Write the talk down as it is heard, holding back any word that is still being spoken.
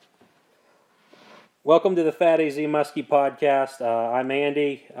Welcome to the Fat AZ Muskie podcast. I'm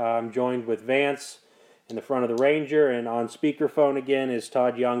Andy. I'm joined with Vance in the front of the Ranger, and on speakerphone again is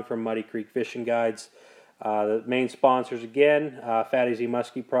Todd Young from Muddy Creek Fishing Guides. The main sponsors again, Fat AZ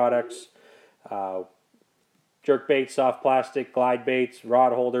Muskie products, jerk baits, soft plastic, glide baits,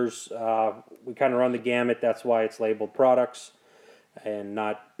 rod holders. We kind of run the gamut. That's why it's labeled products and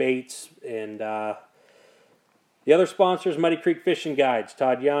not baits. And the other sponsors, Muddy Creek Fishing Guides.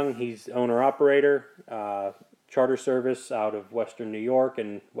 Todd Young, he's owner-operator, charter service out of Western New York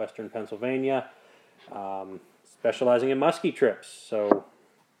and Western Pennsylvania, specializing in muskie trips. So,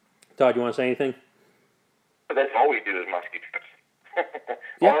 Todd, you want to say anything? That's all we do is muskie trips.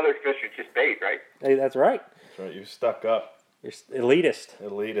 All other fish are just bait, right? Hey, that's right. That's right. You're stuck up. You're elitist.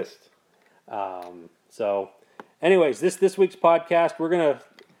 Elitist. So, anyways, this week's podcast,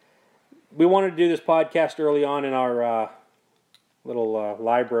 we wanted to do this podcast early on in our little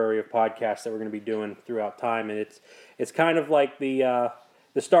library of podcasts that we're going to be doing throughout time, and it's kind of like the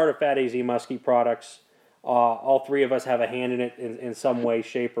start of Fat AZ Muskie products. All three of us have a hand in it in some way,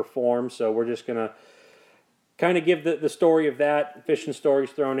 shape, or form. So we're just going to kind of give the story of that, fishing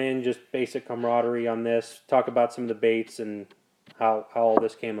stories thrown in, just basic camaraderie on this, talk about some of the baits and how all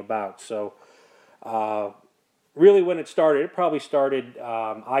this came about. So really when it probably started,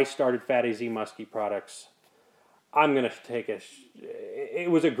 I started Fat AZ Muskie products. I'm going to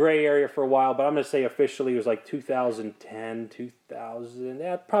it was a gray area for a while, but I'm going to say officially it was like 2010,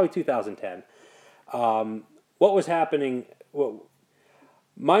 probably 2010. What was happening,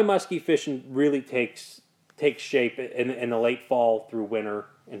 my muskie fishing really takes shape in the late fall through winter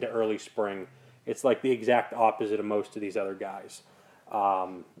into early spring. It's like the exact opposite of most of these other guys.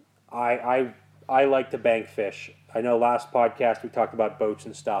 I like to bank fish. I know last podcast we talked about boats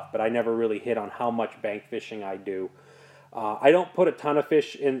and stuff, but I never really hit on how much bank fishing I do. I don't put a ton of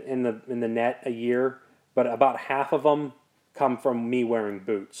fish in the net a year, but about half of them come from me wearing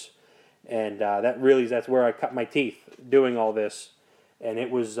boots, and that's where I cut my teeth doing all this. And it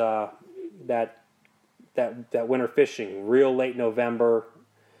was that winter fishing, real late November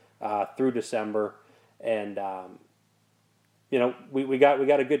through December, and we got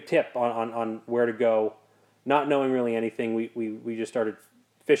a good tip on where to go, not knowing really anything. We just started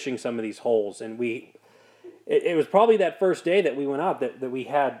fishing some of these holes, and it was probably that first day that we went out that we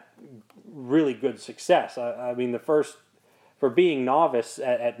had really good success. I mean, for being novice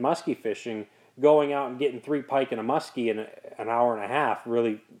at muskie fishing, going out and getting 3 pike and a muskie in an hour and a half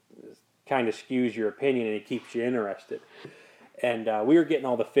really kind of skews your opinion, and it keeps you interested. And we were getting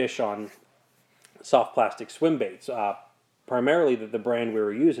all the fish on soft plastic swim baits. Primarily, the brand we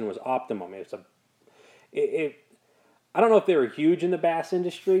were using was Optimum. I don't know if they were huge in the bass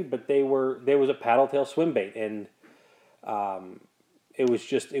industry, but there was a paddle tail swim bait, and it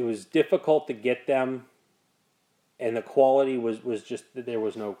was difficult to get them, and the quality was just there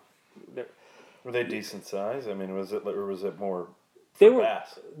was no. Were they decent size? I mean, was it more?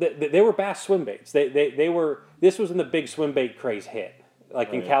 Bass? They were bass swim baits. They were. This was when the big swim bait craze hit,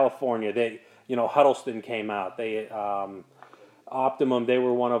 in California. Huddleston came out. Optimum, they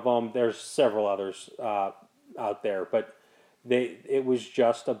were one of them. There's several others out there, but it was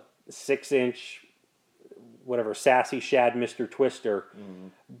just a 6-inch, whatever, Sassy Shad Mr. Twister. Mm-hmm.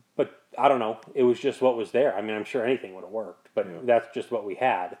 But I don't know. It was just what was there. I mean, I'm sure anything would have worked, but that's just what we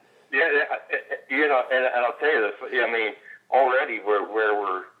had. Yeah, and I'll tell you this. I mean, already where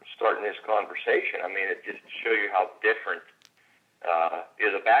we're starting this conversation, I mean, it just shows you how different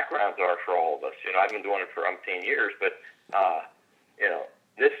the backgrounds are for all of us. I've been doing it for umpteen years, but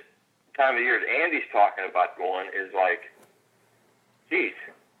this time of year that Andy's talking about going is like, geez.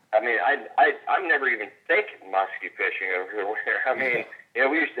 I mean, I'm never even thinking muskie fishing over here. I mean,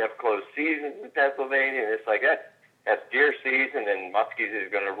 we used to have closed seasons in Pennsylvania, and it's like that's deer season, and muskies is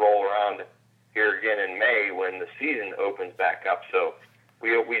going to roll around here again in May when the season opens back up. So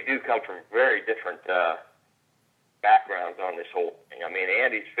we do come from very different backgrounds on this whole thing. I mean,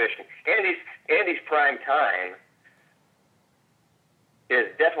 Andy's fishing. Andy's prime time is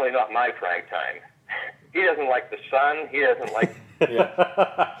definitely not my prime time. He doesn't like the sun. He doesn't like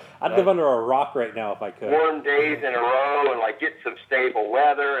I'd live under a rock right now if I could. Warm days in a row and get some stable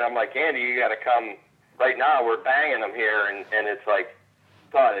weather. And I'm like, Andy, you got to come. Right now we're banging them here, and it's like,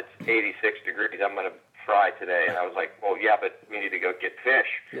 God, it's 86 degrees. I'm going to fry today. And I was like, well, yeah, but we need to go get fish.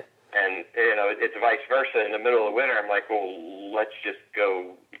 Yeah. And it's vice versa. In the middle of winter, I'm like, well, let's just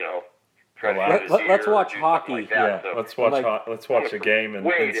go, try to let's watch hockey. Like that. So let's watch a game and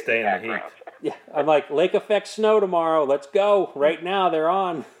stay in the heat. Yeah, I'm like, lake effect snow tomorrow. Let's go right now. They're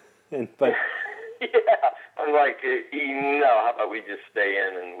on, but yeah, I'm like, how about we just stay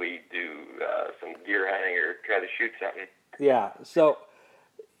in and we do some gear try to shoot something. Yeah, so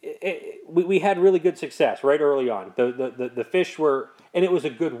we had really good success right early on. The fish were, and it was a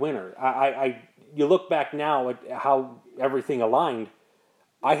good winter. You look back now at how everything aligned.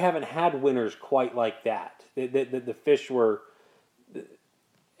 I haven't had winters quite like that. The fish were,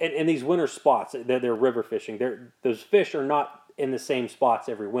 and these winter spots, they're river fishing. Those fish are not in the same spots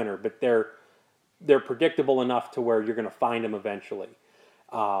every winter, but they're predictable enough to where you're going to find them eventually.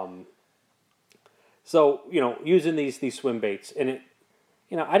 So using these swim baits, and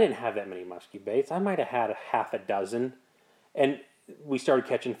I didn't have that many musky baits. I might have had a half a dozen, and we started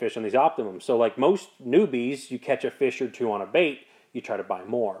catching fish on these optimums. So like most newbies, you catch a fish or two on a bait, you try to buy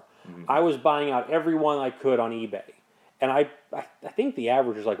more. Mm-hmm. I was buying out every one I could on eBay, and I think the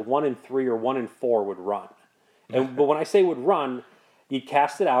average is like 1 in 3 or 1 in 4 would run. But when I say would run, you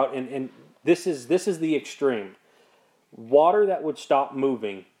cast it out, and this is the extreme. Water that would stop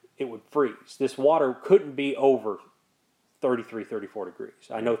moving, it would freeze. This water couldn't be over 33, 34 degrees.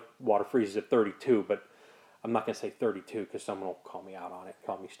 I know water freezes at 32, but I'm not going to say 32 because someone will call me out on it,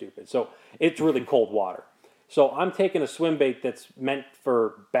 call me stupid. So it's really cold water. So I'm taking a swim bait that's meant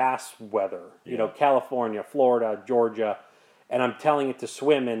for bass weather, California, Florida, Georgia, and I'm telling it to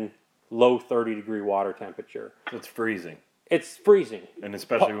swim in low 30-degree water temperature. So it's freezing. It's freezing. And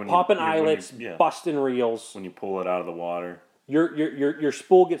especially when popping eyelets, busting reels. When you pull it out of the water. Your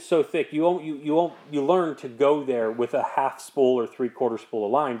spool gets so thick you learn to go there with a half spool or 3/4 spool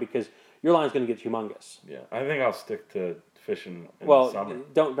of line because your line's going to get humongous. Yeah, I think I'll stick to fishing in the summer.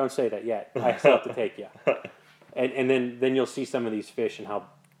 Well, don't say that yet. I still have to take you. And then you'll see some of these fish and how.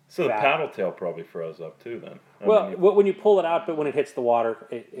 So the paddle tail probably froze up too then. When you pull it out, but when it hits the water,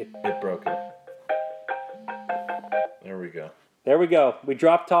 it broke it. There we go. There we go. We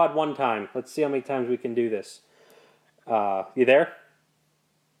dropped Todd one time. Let's see how many times we can do this. You there?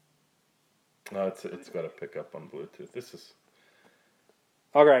 No, it's got to pick up on Bluetooth. This is.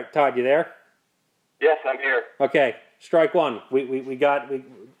 All right, Todd, you there? Yes, I'm here. Okay, strike one. We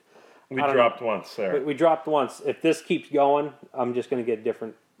dropped once there. We dropped once. If this keeps going, I'm just going to get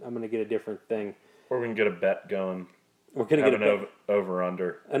different. I'm going to get a different thing. Or we can get a bet going. We're going to get an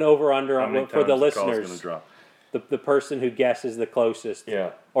over-under. An over-under for the listeners. Gonna drop? The person who guesses the closest.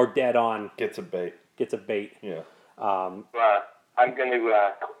 Yeah. Or dead on. Gets a bait. Yeah. I'm going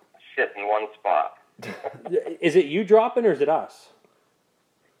to sit in one spot. Is it you dropping or is it us?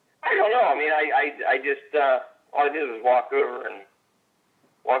 I don't know. I mean, I just all I did was walk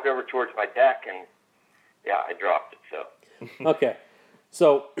over towards my deck, and I dropped it. So. Okay,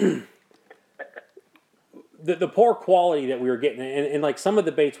 so the poor quality that we were getting, and like some of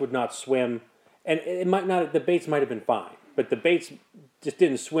the baits would not swim, and it might not. The baits might have been fine, but the baits just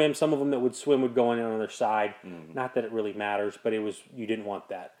didn't swim. Some of them that would swim would go in on their side. Not that it really matters, but you didn't want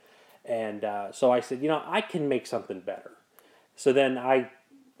that. And so I said, I can make something better. So then I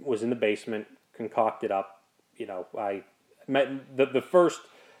was in the basement, concocted up. I met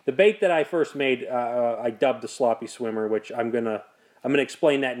the bait that I first made. I dubbed the sloppy swimmer, which I'm gonna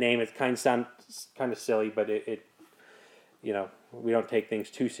explain that name. It sounds kind of silly, but it we don't take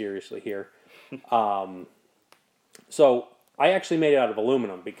things too seriously here. So I actually made it out of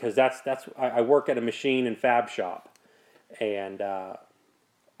aluminum because I work at a machine and fab shop, and I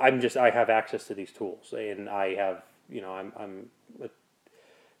have access to these tools, and I have I'm a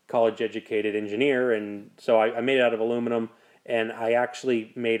college educated engineer, and so I made it out of aluminum, and I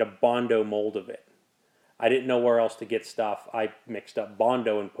actually made a Bondo mold of it. I didn't know where else to get stuff. I mixed up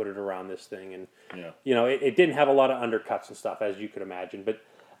Bondo and put it around this thing, and it didn't have a lot of undercuts and stuff, as you could imagine, but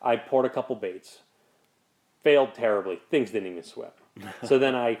I poured a couple baits. Failed terribly. Things didn't even swim. So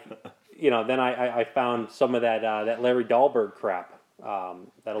then I found some of that Larry Dahlberg crap,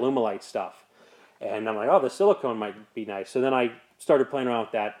 that Alumilite stuff, and I'm like, oh, the silicone might be nice. So then I started playing around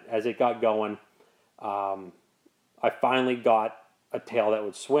with that. As it got going, I finally got a tail that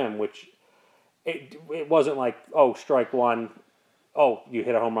would swim, which it wasn't like, oh, strike one, oh, you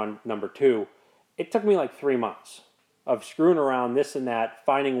hit a home run number 2. It took me like 3 months of screwing around this and that,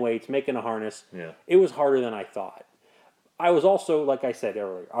 finding weights, making a harness. Yeah. It was harder than I thought. I was also, like I said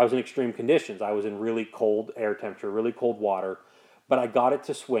earlier, I was in extreme conditions. I was in really cold air temperature, really cold water, but I got it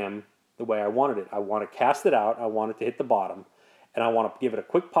to swim the way I wanted it. I want to cast it out, I want it to hit the bottom, and I want to give it a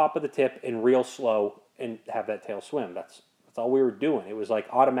quick pop of the tip and reel slow and have that tail swim. That's all we were doing. It was like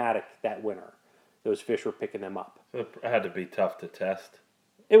automatic that winter. Those fish were picking them up. So it had to be tough to test.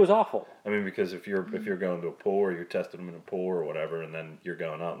 It was awful. I mean, because if you're going to a pool or you're testing them in a pool or whatever, and then you're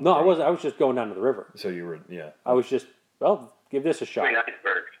going out. No, I was just going down to the river. So you were, I was just, give this a shot. Between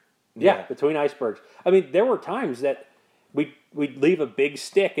icebergs. Yeah, between icebergs. I mean, there were times that we'd leave a big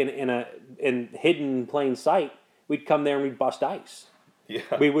stick in and hidden in plain sight, we'd come there and we'd bust ice. Yeah.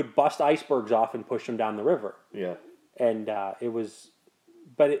 We would bust icebergs off and push them down the river. Yeah. And it was,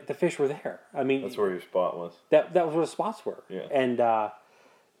 but the fish were there. I mean, That's where your spot was. that was where the spots were. Yeah. And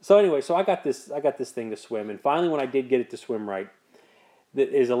so anyway, so I got this thing to swim, and finally when I did get it to swim right, that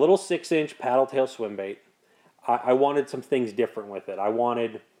is a little 6-inch paddle tail swim bait. I wanted some things different with it. I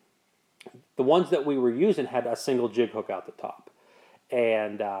wanted the ones that we were using had a single jig hook out the top,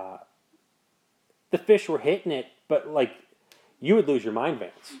 and the fish were hitting it, but like you would lose your mind,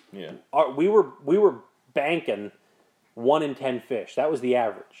 Vance. Yeah. We were banking 1 in 10 fish. That was the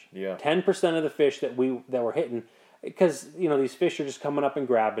average. Yeah. 10% of the fish that were hitting, because these fish are just coming up and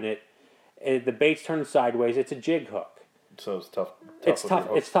grabbing it. And the bait's turning sideways. It's a jig hook. So it's tough. It's tough.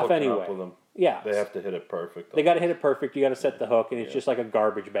 It's tough hooking up anyway. with them. Yeah. They have to hit it perfect. They got to hit it perfect. You got to set the hook, and it's Yeah. just like a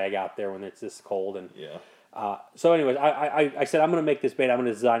garbage bag out there when it's this cold. And Yeah. so, anyways, I said I'm going to make this bait. I'm going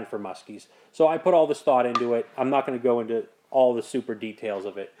to design it for muskies. So I put all this thought into it. I'm not going to go into all the super details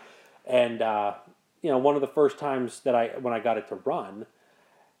of it. And one of the first times that when I got it to run,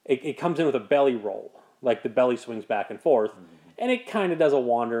 it comes in with a belly roll, like the belly swings back and forth, and it kind of does a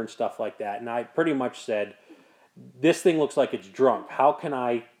wander and stuff like that. And I pretty much said, this thing looks like it's drunk. How can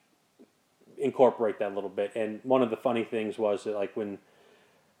I incorporate that a little bit? And one of the funny things was that, like, when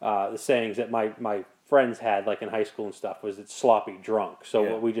the sayings that my friends had, like in high school and stuff, was it's sloppy drunk. So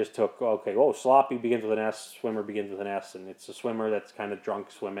Yeah. we just took, sloppy begins with an S, swimmer begins with an S, and it's a swimmer that's kind of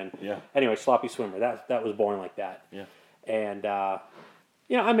drunk swimming. Yeah. Anyway, sloppy swimmer. That was born like that. Yeah. And I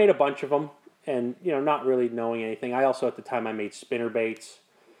made a bunch of them, and not really knowing anything. I also at the time I made spinner baits,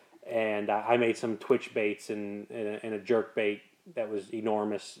 and I made some twitch baits and a jerk bait that was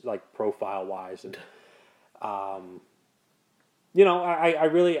enormous, like profile wise, and I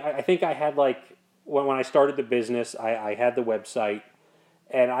think I had, like, when I started the business, I had the website,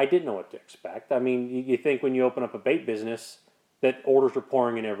 and I didn't know what to expect. I mean, you think when you open up a bait business that orders are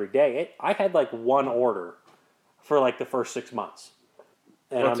pouring in every day. I had like one order for like the first 6 months.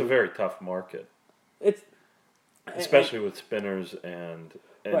 And Well, it's a very tough market, it's especially with spinners and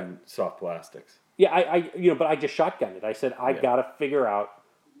Right. soft plastics. yeah, but I just shotgunned it. I said I Yeah. gotta figure out.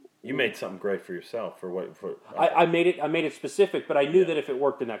 You made something great for yourself. I made it specific, but I knew that if it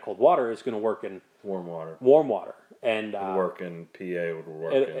worked in that cold water, it's going to work in warm water. warm water. And It would work in PA. It would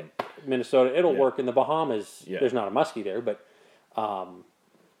work in. Minnesota, it'll Yeah. work in the Bahamas. Yeah. There's not a muskie there, but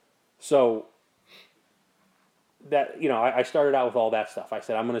so that I started out with all that stuff. I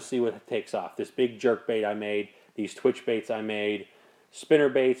said I'm going to see what it takes off. This big jerk bait I made, these twitch baits I made, spinner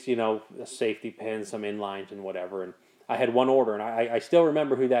baits, a safety pin, some inlines and whatever. And I had one order, and I still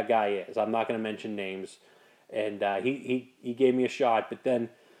remember who that guy is. I'm not going to mention names. And he gave me a shot, but then,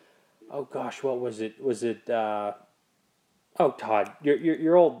 oh gosh, what was it? Was it? Todd,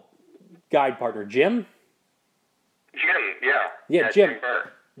 your old guide partner, Jim. Jim, yeah. Yeah, Jim.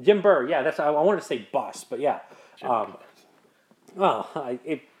 Burr. Jim Burr. Yeah, that's I wanted to say Bus, but yeah. I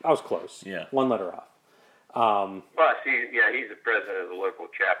was close. Yeah. One letter off. Plus, he's the president of the local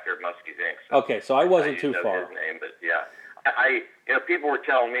chapter of Muskies Inc. So Okay, so I wasn't I too know far. his name, but yeah, people were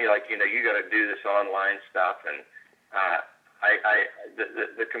telling me, like, you got to do this online stuff, and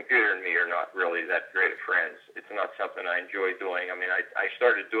the computer and me are not really that great of friends. It's not something I enjoy doing. I mean, I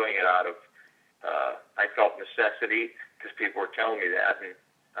started doing it out of I felt necessity because people were telling me that, and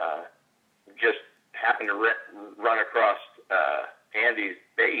just happened to run across Andy's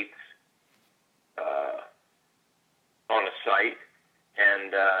baits on the site,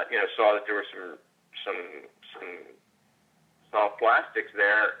 and saw that there were some soft plastics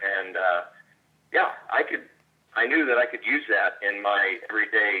there, and I knew that I could use that in my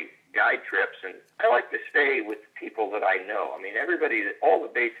everyday guide trips, and I like to stay with people that I know. I mean, all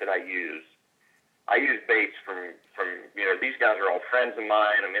the baits that I use baits from these guys are all friends of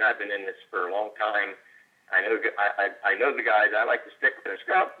mine. I mean, I've been in this for a long time. I know the guys. I like to stick with this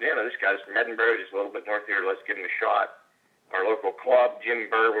guy. This guy's from Edinburgh. He's a little bit north here. Let's give him a shot. Our local club,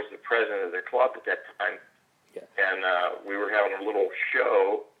 Jim Burr was the president of the club at that time. Yeah. And we were having a little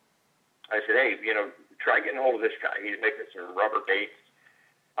show. I said, hey, try getting a hold of this guy. He's making some rubber baits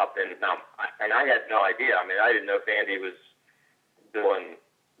up in and I had no idea. I mean, I didn't know if Andy was doing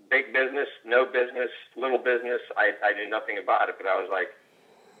big business, no business, little business. I knew nothing about it, but I was like,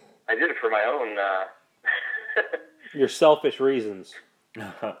 I did it for my own Your selfish reasons.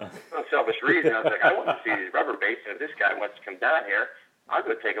 selfish reason. I was like, I want to see these rubber baits, and if this guy wants to come down here, I'll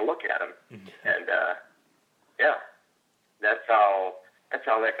go take a look at them. And that's how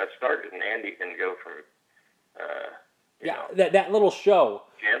that got started. And Andy can go from that little show.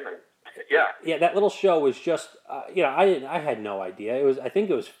 Jim and Yeah, that little show was just I had no idea. I think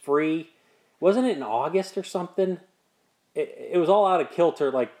it was free. wasn't it in August or something? It was all out of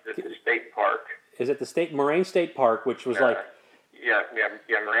kilter. Like, At the state park. is it the Moraine State Park, which was like, Yeah,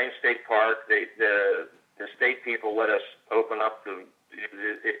 Moraine State Park. The state people let us open up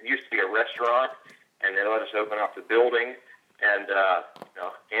it used to be a restaurant, and they let us open up the building. And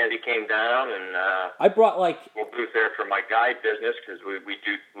Andy came down, and I brought like, we'll booth there for my guide business because we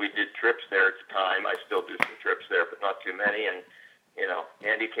did trips there at the time. I still do some trips there, but not too many. And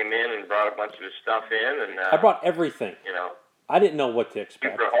Andy came in and brought a bunch of his stuff in, and I brought everything. I didn't know what to you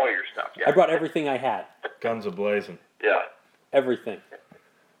expect. brought all your stuff. Yeah. I brought everything I had. Guns a blazing. Yeah. Everything.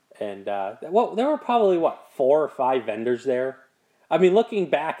 And there were probably 4 or 5 vendors there. I mean, looking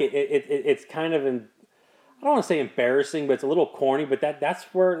back, it's kind of I don't want to say embarrassing, but it's a little corny. But that's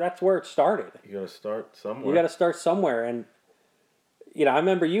where it started. You got to start somewhere. You got to start somewhere, and I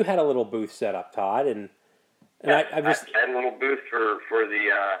remember you had a little booth set up, Todd, and I had a little booth for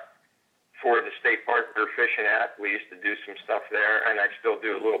the state park we were fishing at. We used to do some stuff there, and I still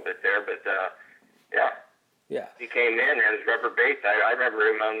do a little bit there. But yeah. He came in and his rubber baits. I remember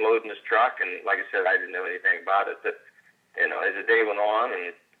him unloading his truck, and like I said, I didn't know anything about it. But as the day went on,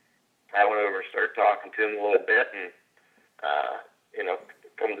 and I went over and started talking to him a little bit, and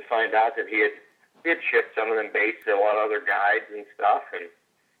come to find out that he had shipped some of them baits to a lot of other guides and stuff, and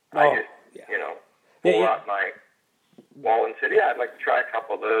I just pulled out my wallet and said, "Yeah, I'd like to try a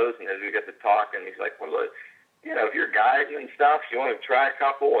couple of those." And as we got to talking, he's like, "Well, if you're guiding and stuff, you want to try a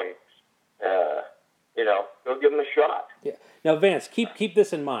couple, and go give them a shot." Yeah. Now, Vance, keep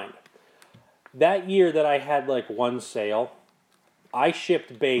this in mind. That year that I had like one sale, I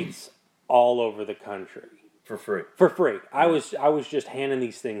shipped baits all over the country for free. For free. I was just handing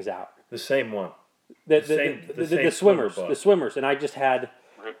these things out. The same one. The same swimmers, swimmer the swimmers, and I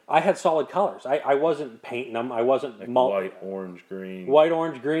had solid colors. I wasn't painting them. I wasn't like white, orange, green. White,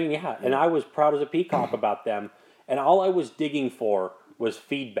 orange, green, yeah. And I was proud as a peacock about them. And all I was digging for was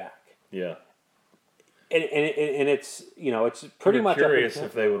feedback. Yeah. And it's it's pretty much curious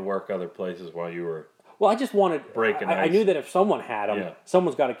if they would work other places while you were. Well, I just wanted breaking. I knew that if someone had them,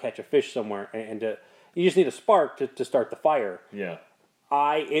 someone's got to catch a fish somewhere, and you just need a spark to start the fire. Yeah.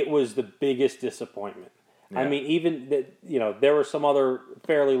 It was the biggest disappointment. Yeah. I mean, even that there were some other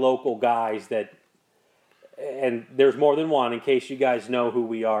fairly local guys that, and there's more than one in case you guys know who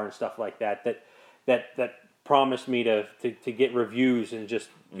we are and stuff like that. That promised me to get reviews and just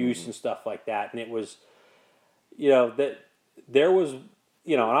use and stuff like that, and it was. That there was,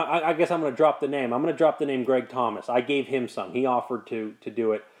 and I guess I'm going to drop the name. I'm going to drop the name Greg Thomas. I gave him some. He offered to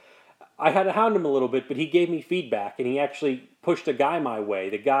do it. I had to hound him a little bit, but he gave me feedback, and he actually pushed a guy my way.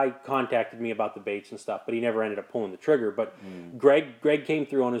 The guy contacted me about the baits and stuff, but he never ended up pulling the trigger. But Greg came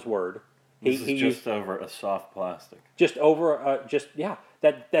through on his word. He used over a soft plastic. Just over,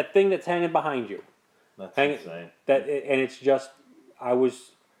 that thing that's hanging behind you. That's insane. And it's just, I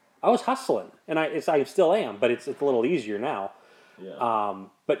was hustling, and I still am, but it's a little easier now. Yeah.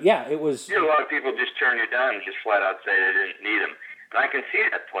 But yeah, it was. A lot of people just turn you down and just flat out say they didn't need them, and I can see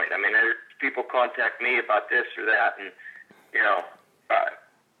that point. I mean, people contact me about this or that, and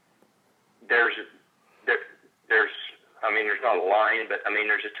there's not a line, but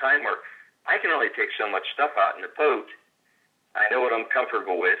there's a time where I can only take so much stuff out in the boat. I know what I'm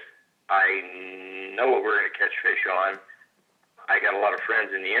comfortable with. I know what we're going to catch fish on. I got a lot of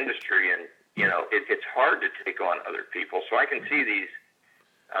friends in the industry, and it's hard to take on other people. So I can see these.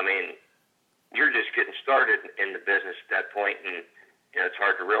 You're just getting started in the business at that point, and it's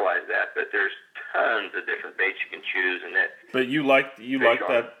hard to realize that. But there's tons of different baits you can choose, and that. But you liked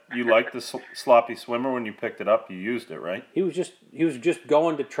the sloppy swimmer when you picked it up. You used it, right? He was just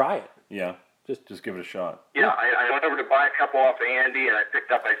going to try it. Yeah. Just give it a shot. Yeah, I went over to buy a couple off of Andy, and I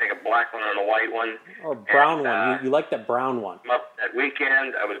picked up, I think, a black one and a white one. Or a brown one. You like that brown one. That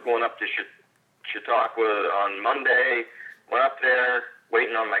weekend, I was going up to Chautauqua on Monday, went up there,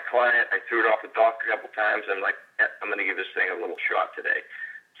 waiting on my client. I threw it off the dock a couple times. I'm like, I'm going to give this thing a little shot today.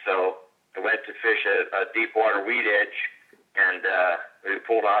 So I went to fish a deep water weed edge, and we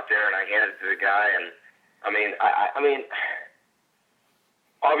pulled out there, and I handed it to the guy. And,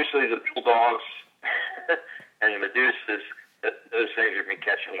 obviously, the bulldogs and the Medusas, those things have been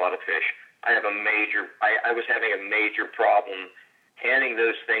catching a lot of fish. I was having a major problem handing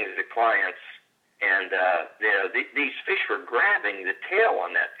those things to clients, and these fish were grabbing the tail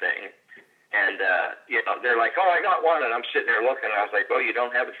on that thing, and they're like, "Oh, I got one," and I'm sitting there looking, and I was like, "Oh, you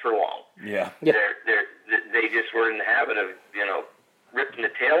don't have it for long." Yeah. They just were in the habit of ripping the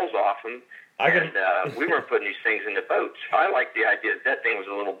tails off them. We weren't putting these things in the boats. I liked the idea that thing was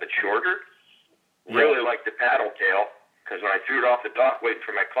a little bit shorter. Really liked the paddle tail. because when I threw it off the dock waiting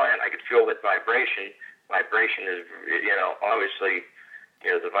for my client, I could feel that vibration. Vibration is, obviously,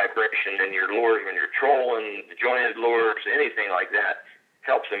 the vibration in your lures when you're trolling, the jointed lures, anything like that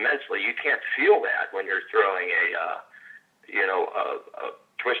helps immensely. You can't feel that when you're throwing a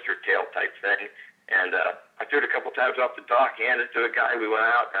twister tail type thing. And I threw it a couple times off the dock, handed it to a guy. We went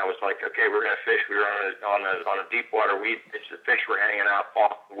out, and I was like, okay, we're going to fish. We were on a deep water weed pitch. The fish were hanging out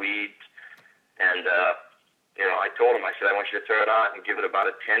off the weeds. And, I told him, I said, I want you to throw it on and give it about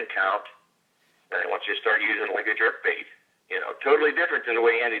a 10 count. And I want you to start using it like a jerk bait. Totally different than the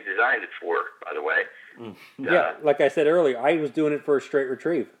way Andy designed it for, by the way. Yeah, like I said earlier, I was doing it for a straight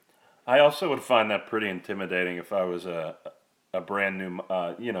retrieve. I also would find that pretty intimidating if I was a brand new,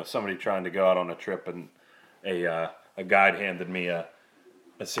 somebody trying to go out on a trip and a guide handed me a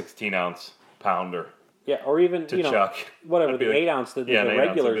 16-ounce pounder. Yeah, or even chuck. Whatever the 8-ounce, the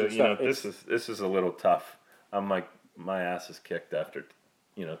regulars and stuff. This is a little tough. I'm like, my ass is kicked after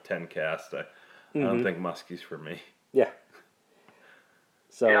 10 casts. I don't think muskie's for me. Yeah.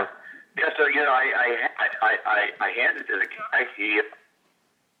 So. Yeah. So I handed it to the guy.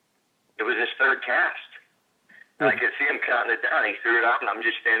 It was his third cast. And I could see him counting it down. He threw it out, and I'm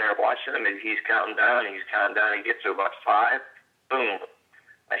just standing there watching him, and he's counting down. He gets to about 5. Boom.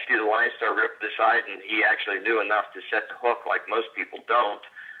 I see the line start rip to the side, and he actually knew enough to set the hook like most people don't.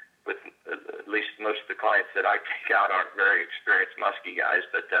 With at least most of the clients that I take out aren't very experienced muskie guys,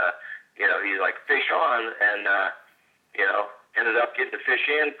 but he's like, fish on, and ended up getting the fish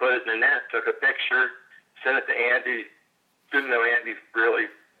in, put it in the net, took a picture, sent it to Andy. Didn't know Andy really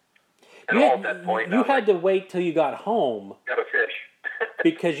at all at that point. You had to wait till you got home. Got a fish.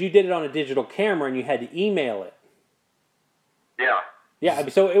 Because you did it on a digital camera and you had to email it. Yeah. Yeah,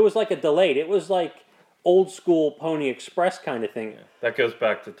 so it was like a delayed. It was like old school Pony Express kind of thing. Yeah. That goes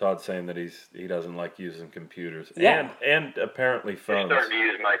back to Todd saying that he doesn't like using computers and apparently phones. I'm starting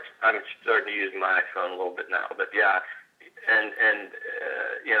to use my phone a little bit now, but yeah, and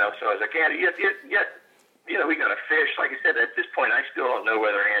so I was like, Andy, we got a fish. Like I said, at this point, I still don't know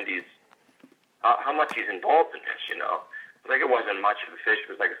whether Andy's how much he's involved in this. Like it wasn't much of a fish. It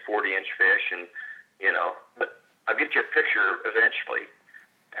was like a 40-inch fish, and but I'll get you a picture eventually.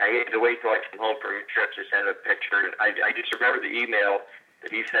 I had to wait till I came home from your trip to send a picture. And I just remember the email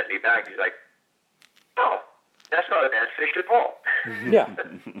that he sent me back. He's like, "Oh, that's not a bad fish at all." Yeah,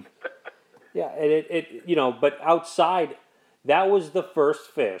 yeah. And it but outside, that was the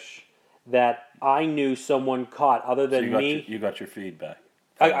first fish that I knew someone caught other than me. You got your feedback.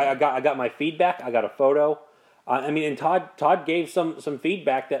 I got my feedback. I got a photo. And Todd gave some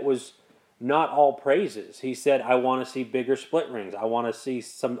feedback that was not all praises. He said, "I want to see bigger split rings. I want to see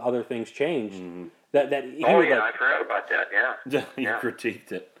some other things change." Mm-hmm. I forgot about that. Yeah, you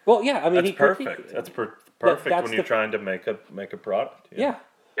critiqued it. Well, yeah, I mean, that's perfect. That's perfect when you're trying to make a product. Yeah.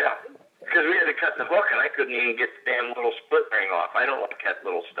 Yeah, because we had to cut the hook, and I couldn't even get the damn little split ring off. I don't like that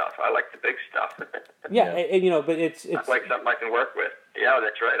little stuff. I like the big stuff. Yeah, and but it's I like something I can work with. Yeah,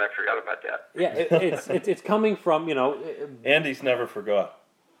 that's right. I forgot about that. Yeah, it's coming from Andy's never forgot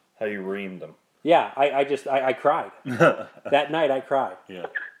how you reamed him. Yeah, I cried. That night I cried. Yeah.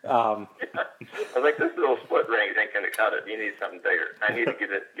 I was like, this little split ring ain't going to cut it. You need something bigger. I need to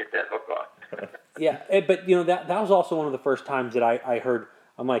get that hook off. Yeah, but that was also one of the first times that I heard,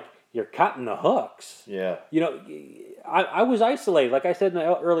 I'm like, you're cutting the hooks. Yeah. I was isolated. Like I said in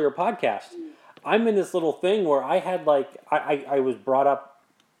the earlier podcast, I'm in this little thing where I had I was brought up,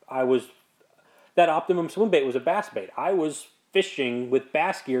 that Optimum swim bait was a bass bait. I was fishing with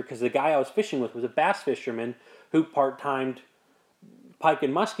bass gear because the guy I was fishing with was a bass fisherman who part-timed pike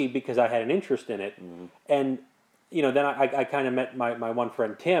and muskie because I had an interest in it. Mm-hmm. And, then I kind of met my one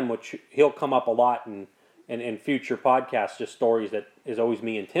friend Tim, which he'll come up a lot in future podcasts, just stories that is always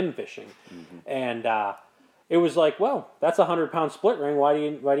me and Tim fishing. Mm-hmm. And it was like, well, that's a 100-pound split ring. Why do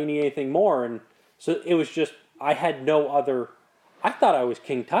you need anything more? And so it was just, I had no other, I thought I was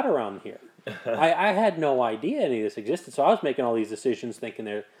King Tut around here. I had no idea any of this existed, so I was making all these decisions thinking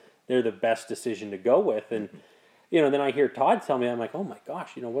they're the best decision to go with, and then I hear Todd tell me, I'm like, oh my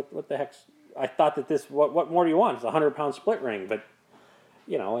gosh, what the heck's, I thought that this, what more do you want? It's a 100-pound split ring, but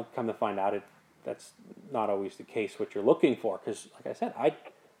and come to find out that's not always the case what you're looking for, because like I said, I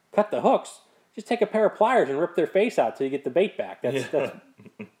cut the hooks, just take a pair of pliers and rip their face out till you get the bait back. That's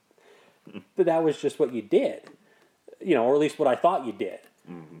but that was just what you did, or at least what I thought you did.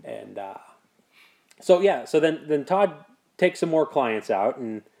 Mm-hmm. And so then Todd takes some more clients out,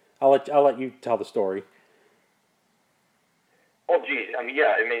 and I'll let you tell the story. Oh, geez.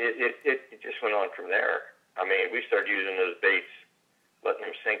 It just went on from there. We started using those baits, letting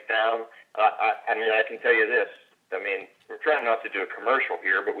them sink down. I can tell you this. I mean, we're trying not to do a commercial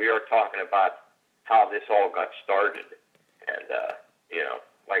here, but we are talking about how this all got started. And,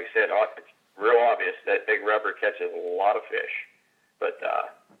 like I said, it's real obvious that Big Rubber catches a lot of fish. But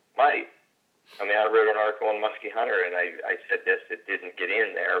I wrote an article on Muskie Hunter, and I said this, it didn't get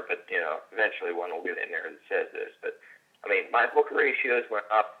in there, but, eventually one will get in there that says this. But, my hook ratios went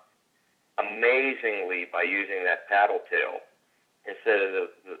up amazingly by using that paddle tail instead of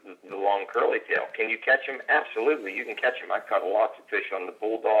the long curly tail. Can you catch them? Absolutely, you can catch them. I caught lots of fish on the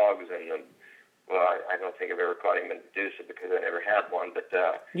bulldogs and I don't think I've ever caught him in Medusa because I never had one. But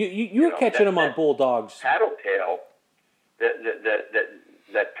you were catching them on bulldogs. Paddle tail,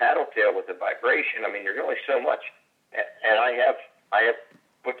 that paddle tail with the vibration. There's only so much, and I have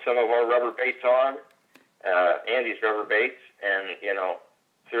put some of our rubber baits on, Andy's rubber baits, and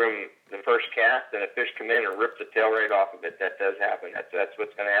threw them the first cast, and a fish come in and rip the tail right off of it. That does happen. That's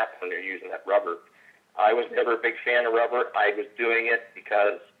what's going to happen when you're using that rubber. I was never a big fan of rubber. I was doing it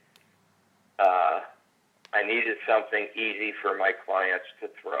because I needed something easy for my clients to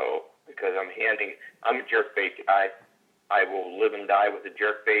throw because I'm a jerk bait guy. I will live and die with a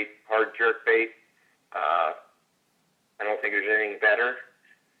jerk bait, hard jerk bait. I don't think there's anything better.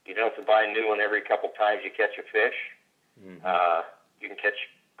 You don't have to buy a new one every couple times you catch a fish. Mm-hmm. You can catch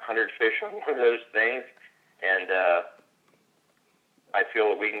 100 fish on one of those things, and I feel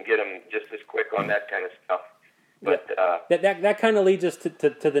that we can get them just as quick on that kind of stuff. But that kind of leads us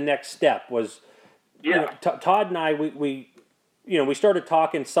to the next step. Was Todd and I we started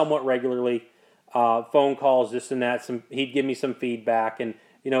talking somewhat regularly, phone calls, this and that. He'd give me some feedback, and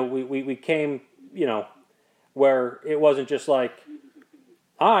we came where it wasn't just like,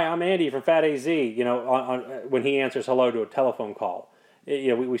 "Hi, I'm Andy from Fat AZ." On when he answers hello to a telephone call,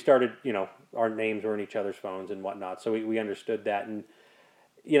 we started. Our names were in each other's phones and whatnot, so we understood that. And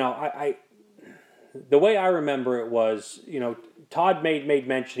I the way I remember it was, Todd made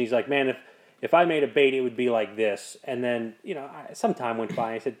mention. He's like, "Man, if I made a bait, it would be like this." And then some time went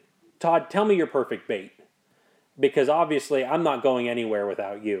by. And I said, "Todd, tell me your perfect bait, because obviously I'm not going anywhere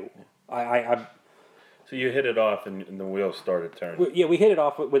without you." So you hit it off, and the wheels started turning. We hit it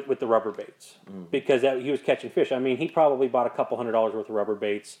off with the rubber baits because he was catching fish. He probably bought a couple $100s worth of rubber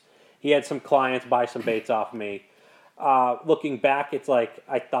baits. He had some clients buy some baits off me. Looking back, it's like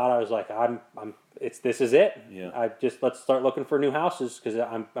I thought I was like, this is it. Yeah. Let's start looking for new houses because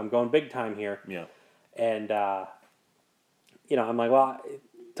I'm going big time here. Yeah. And I'm like, well,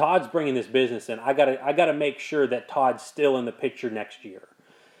 Todd's bringing this business in. I gotta make sure that Todd's still in the picture next year.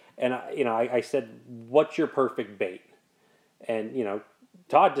 And I said, "What's your perfect bait?" And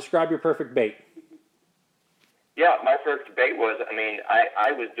Todd, describe your perfect bait. Yeah, my perfect bait was.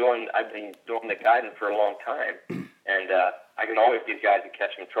 I've been doing the guiding for a long time, and I can always get guys to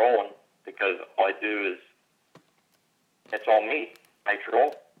catch them trolling because all I do is it's all me. I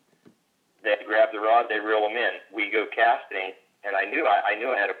troll. They grab the rod, they reel them in. We go casting, and I knew I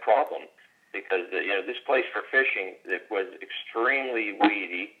had a problem because this place for fishing it was extremely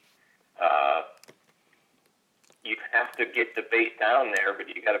weedy. You have to get the bait down there, but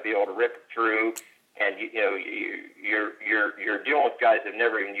you got to be able to rip it through. And you're dealing with guys that have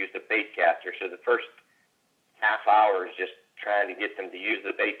never even used a bait caster, so the first half hour is just trying to get them to use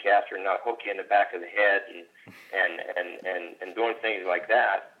the bait caster and not hook you in the back of the head and doing things like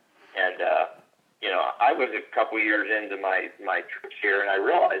that. And I was a couple years into my trips here, and I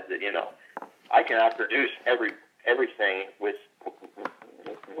realized that I can outproduce everything with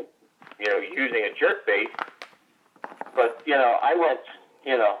using a jerk bait. But I went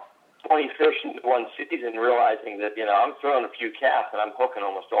 20 fish in one season, realizing that I'm throwing a few casts and I'm hooking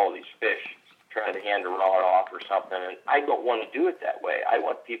almost all these fish, trying to hand a rod off or something. And I don't want to do it that way. I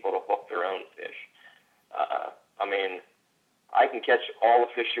want people to hook their own fish. I can catch all the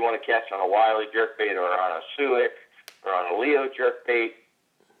fish you want to catch on a Wiley jerkbait or on a Suick or on a Leo jerkbait.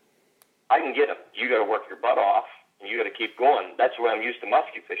 I can get them. You got to work your butt off and you got to keep going. That's the way I'm used to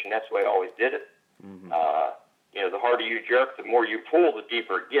muskie fishing. That's the way I always did it. Mm-hmm. The harder you jerk, the more you pull, the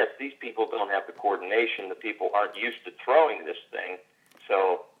deeper it gets. These people don't have the coordination. The people aren't used to throwing this thing,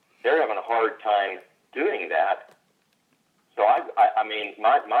 so they're having a hard time doing that. So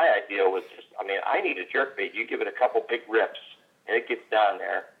my idea was just, I need a jerkbait. You give it a couple big rips, and it gets down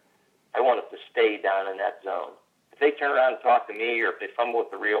there. I want it to stay down in that zone. If they turn around and talk to me, or if they fumble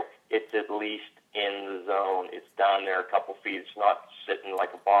with the reel, it's at least in the zone. It's down there a couple feet. It's not sitting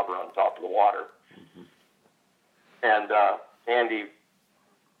like a bobber on top of the water. Mm-hmm. And Andy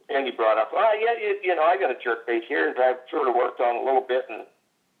brought up, I got a jerkbait here, and I've sort of worked on it a little bit, and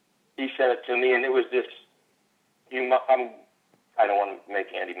he sent it to me, and it was this. I I don't want to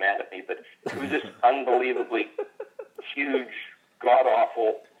make Andy mad at me, but it was just unbelievably huge, god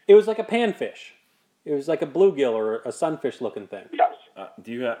awful. It was like a panfish. It was like a bluegill or a sunfish looking thing. Yes.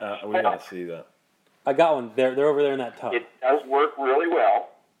 Do you? We gotta see that. I got one. They're over there in that tub. It does work really well,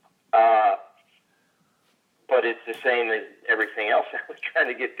 but it's the same as everything else I was trying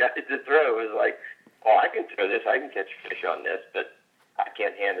to get guys to throw. It was like, oh, I can throw this, I can catch fish on this, but I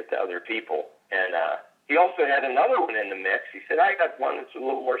can't hand it to other people. And he also had another one in the mix. He said, I got one that's a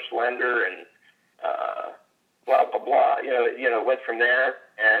little more slender and blah, blah, blah. Went from there,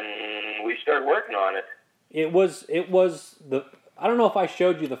 and we started working on it. It was the. I don't know if I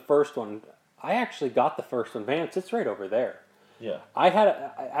showed you the first one. I actually got the first one, Vance. It's right over there. Yeah. I had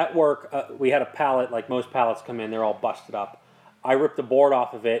at work. We had a pallet, like most pallets come in. They're all busted up. I ripped the board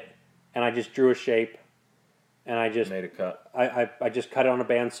off of it, and I just drew a shape, and I just made a cut. I just cut it on a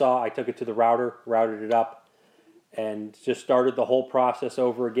bandsaw. I took it to the routed it up, and just started the whole process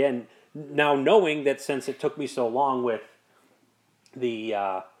over again. Now knowing that since it took me so long with the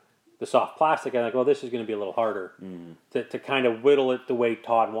soft plastic, I'm like, well, this is going to be a little harder to kind of whittle it the way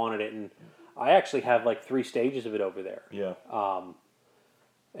Todd wanted it. And I actually have like 3 stages of it over there. Yeah.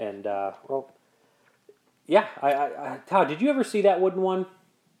 Yeah. Todd, did you ever see that wooden one?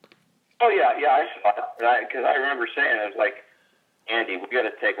 Oh, yeah, I saw it. Because I remember saying, I was like, Andy, we got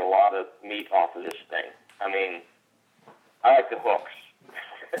to take a lot of meat off of this thing. I mean, I like the hooks.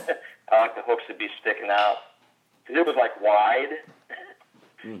 I like the hooks to be sticking out. Because it was like wide.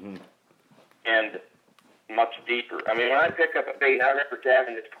 And much deeper. I mean, when I pick up a bait, I remember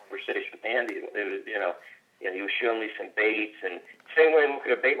having this conversation with Andy. It was, he was showing me some baits, and same way I look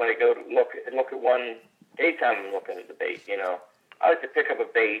at a bait when I go to look at one. Anytime I'm looking at the bait, I like to pick up a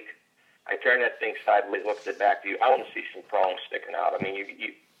bait. I turn that thing sideways, look at the back view. I want to see some prongs sticking out. I mean,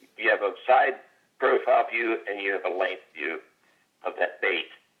 you have a side profile view and you have a length view of that bait,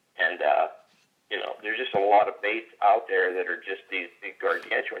 and there's just a lot of baits out there that are just these big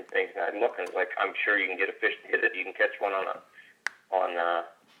gargantuan things. And I look and it's like, I'm sure you can get a fish to hit it. You can catch one on a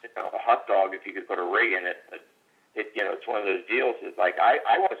hot dog if you could put a rig in it. But it's one of those deals. It's like I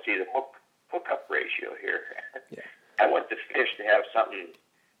want to see the hookup ratio here. Yeah. I want the fish to have something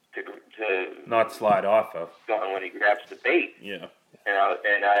to not slide off of going when he grabs the bait. Yeah.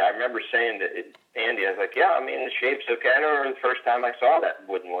 And I remember saying to Andy, I was like, yeah, I mean, the shape's okay. I remember the first time I saw that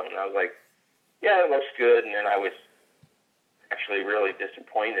wooden one, and I was like, yeah, it looks good. And then I was actually really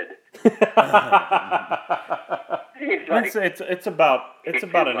disappointed. It's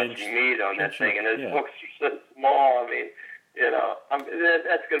about an inch meat on that thing, and it yeah. looks so small. I mean,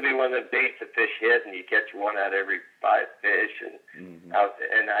 that's going to be one of the baits the fish hit, and you catch one out of every 5 fish. And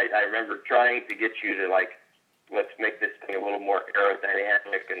I remember trying to get you to let's make this thing a little more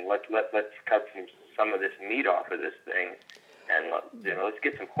aerodynamic, and let's cut some of this meat off of this thing, and let's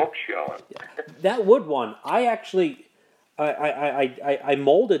get some hooks showing. That wood one, I actually, I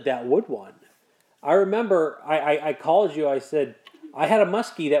molded that wood one. I remember I called you. I said I had a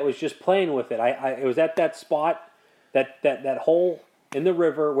muskie that was just playing with it. It was at that spot, that hole in the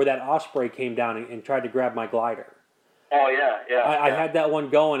river where that osprey came down and tried to grab my glider. Oh yeah. I had that one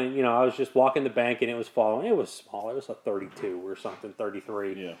going, and I was just walking the bank, and it was falling. It was small. It was a 32 or something,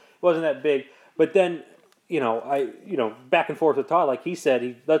 33. Yeah. It wasn't that big. But then, back and forth with Todd, like he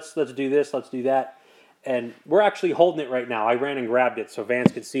said, let's do this, let's do that, and we're actually holding it right now. I ran and grabbed it so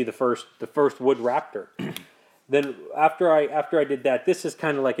Vance could see the first wood raptor. Then after I did that, this is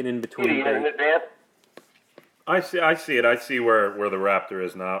kind of like an in between. I see it. I see where the raptor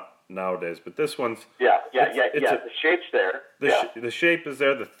is nowadays, but this one's yeah. The shape's there. The shape is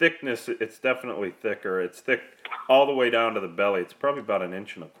there. The thickness, it's definitely thicker. It's thick all the way down to the belly. It's probably about 1.25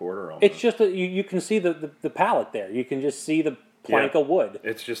 inches almost. It's just that you can see the pallet there. You can just see the plank of wood.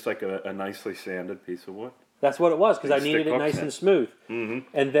 It's just like a nicely sanded piece of wood. That's what it was, because I needed it nice and smooth. Mm-hmm.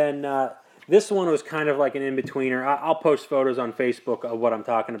 And then this one was kind of like an in-betweener. I'll post photos on Facebook of what I'm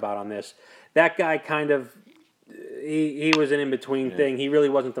talking about on this. That guy kind of, he was an in-between thing. He really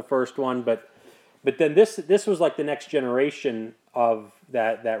wasn't the first one, but then this was like the next generation of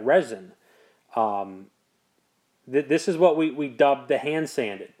that resin. This is what we dubbed the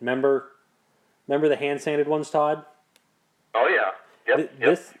hand-sanded. Remember the hand-sanded ones, Todd? Oh, yeah.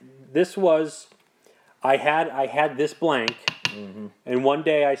 Yep. This was... I had this blank, and one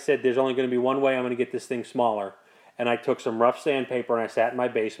day I said, there's only going to be one way I'm going to get this thing smaller. And I took some rough sandpaper and I sat in my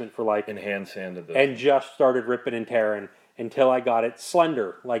basement for and hand sanded this. And just started ripping and tearing until I got it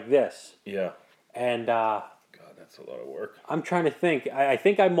slender like this. Yeah. And God, that's a lot of work. I'm trying to think. I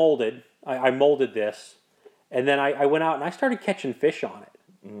think I molded. I molded this, and then I went out and I started catching fish on it.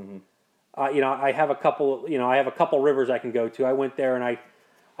 I have a couple. I have a couple rivers I can go to. I went there and I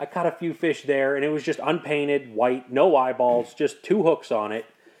caught a few fish there, and it was just unpainted, white, no eyeballs, just 2 hooks on it.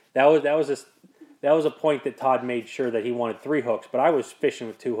 That was a point that Todd made sure that he wanted 3 hooks, but I was fishing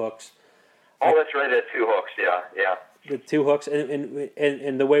with 2 hooks. Oh, that's right, at 2 hooks. Yeah. The 2 hooks,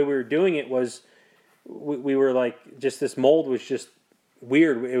 and the way we were doing it was, we were like, just this mold was just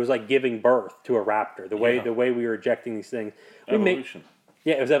weird. It was like giving birth to a raptor. The way we were ejecting these things. Evolution.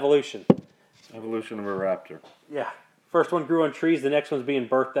 Yeah, it was evolution. Evolution of a raptor. Yeah. First one grew on trees. The next one's being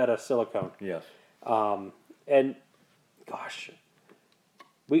birthed out of silicone. Yes. And gosh,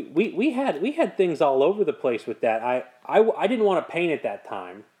 we had things all over the place with that. I didn't want to paint at that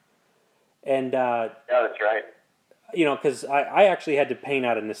time, and Yeah, that's right. because I actually had to paint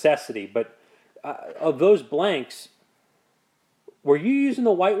out of necessity. But of those blanks, were you using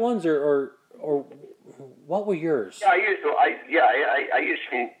the white ones or what were yours? Yeah, I used a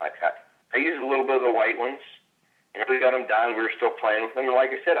little bit of the white ones. And we got them done. We were still playing with them. And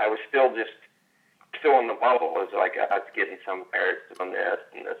like I said, I was still in the bubble. It was like I was getting some parrots on this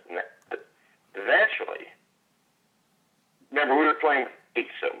and this and that. But eventually, remember, we were playing with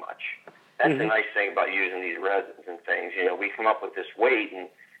weight so much. That's the nice thing about using these resins and things. We come up with this weight, and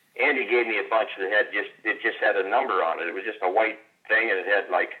Andy gave me a bunch that it just had a number on it. It was just a white thing, and it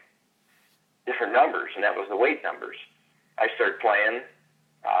had like different numbers, and that was the weight numbers. I started playing.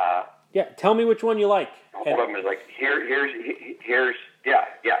 Yeah, tell me which one you like. One of them is like, here's,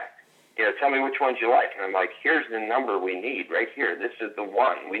 tell me which ones you like. And I'm like, here's the number we need right here. This is the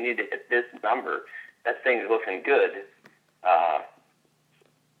one. We need to hit this number. That thing's looking good.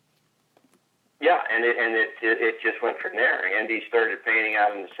 And it just went from there. Andy started painting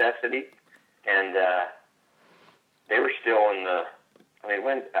out of necessity, and they were still in the.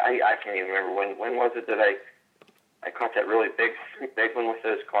 When I can't even remember when was it that I caught that really big one with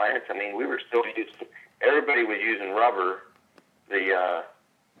those clients. We were still using. Everybody was using rubber. The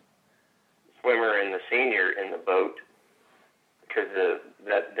swimmer and the senior in the boat, because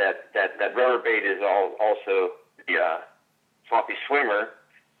that rubber bait is also the sloppy swimmer,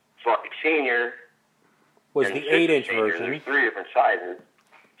 sloppy senior. Was the 8-inch version? There's 3 different sizes.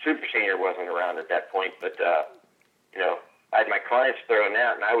 Super senior wasn't around at that point, but I had my clients throwing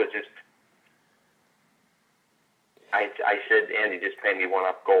that, and I was just. I said, Andy, just paint me one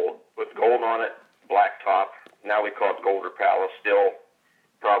up gold with gold on it, black top. Now we call it Gold Rapala. Still,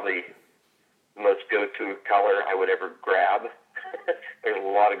 probably the most go-to color I would ever grab. There's a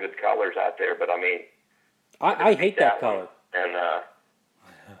lot of good colors out there, but I hate that color. And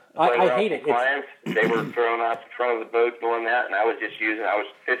I hate it. Clients, they were throwing out the front of the boat doing that, and I was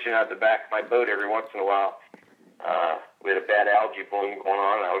pitching out the back of my boat every once in a while. We had a bad algae bloom going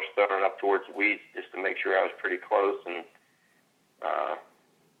on, and I was throwing up towards the weeds just to make sure I was pretty close. And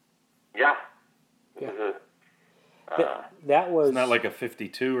that was. Isn't that like a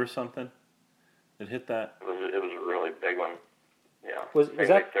 52 or something? It hit that. It was a really big one. Yeah. Was that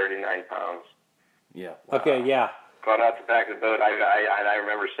like 39 pounds? Yeah. Okay. Yeah. Caught out the back of the boat. I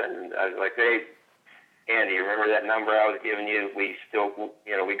remember I was like, hey, Andy, you remember that number I was giving you? We still,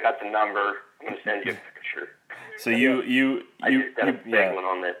 we got the number. I'm going to send you a picture. So you I just got a big one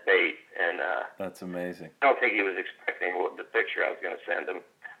on that bait, and that's amazing. I don't think he was expecting the picture I was going to send him.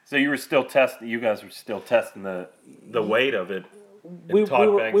 So you were still testing. You guys were still testing the weight of it. We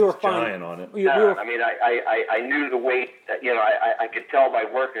were fine. Giant on it. I knew the weight. I could tell by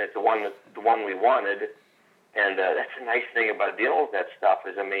working it the one we wanted, and that's the nice thing about dealing with that stuff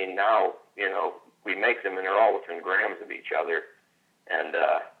is now we make them and they're all within grams of each other, and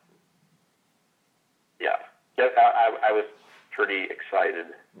I was pretty excited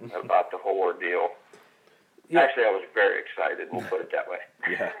about the whole ordeal. Yeah. Actually, I was very excited. We'll put it that way.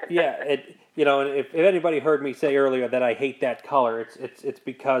 Yeah. Yeah. And if anybody heard me say earlier that I hate that color, it's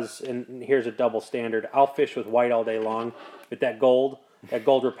because, and here's a double standard. I'll fish with white all day long, but that gold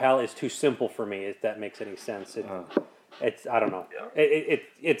Rapala is too simple for me. If that makes any sense. It's I don't know. Yeah.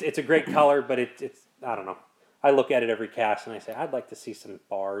 It's a great color, but it's I don't know. I look at it every cast and I say I'd like to see some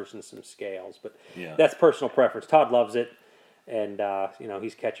bars and some scales, but that's personal preference. Todd loves it. And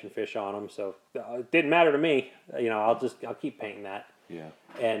he's catching fish on them, so it didn't matter to me. I'll keep painting that. Yeah.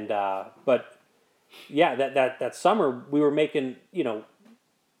 And but yeah, that summer we were making.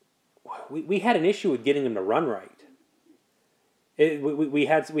 We had an issue with getting them to run right. We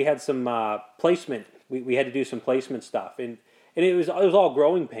had some placement. We had to do some placement stuff, and it was all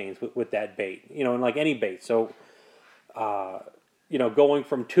growing pains with that bait. And like any bait, so. Going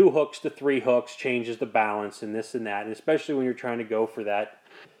from 2 hooks to 3 hooks changes the balance and this and that, and especially when you're trying to go for that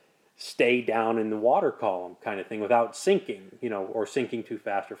stay down in the water column kind of thing without sinking, or sinking too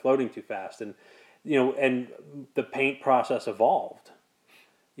fast or floating too fast. And, and the paint process evolved,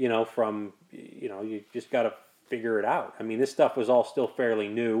 from, you just got to figure it out. I mean, this stuff was all still fairly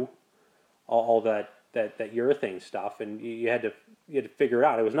new, all that urethane stuff, and you had to figure it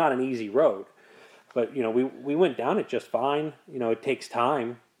out. It was not an easy road, but, we went down it just fine. It takes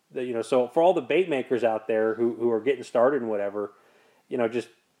time. So for all the bait makers out there who are getting started and whatever, just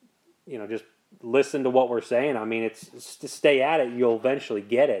listen to what we're saying. I mean, it's to stay at it. You'll eventually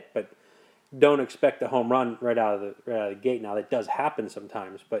get it, but don't expect a home run right out of the gate. Now that does happen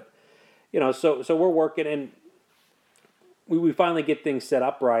sometimes, but so we're working, and we finally get things set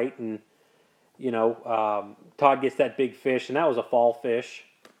up right, and Todd gets that big fish, and that was a fall fish,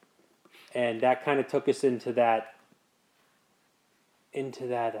 and that kind of took us into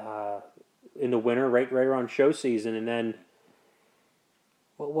winter, right around show season. And then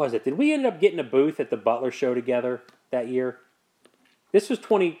what was it? Did we end up getting a booth at the Butler show together that year? This was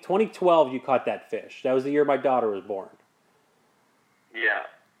 2012. You caught that fish. That was the year my daughter was born. Yeah,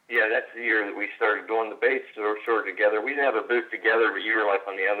 that's the year that we started doing the baits sort of together. We didn't have a booth together, but you were like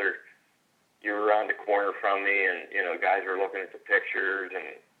on the other. You were around the corner from me, and guys were looking at the pictures,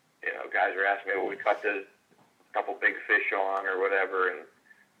 and guys were asking me, well, we caught a couple big fish on or whatever, and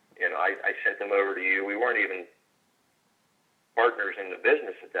I sent them over to you. We weren't even partners in the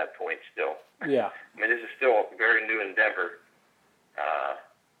business at that point still. Yeah. I mean, this is still a very new endeavor.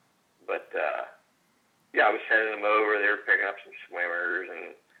 I was sending them over. They were picking up some swimmers,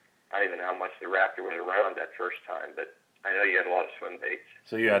 and I don't even know how much the Raptor was around that first time, but I know you had a lot of swim baits.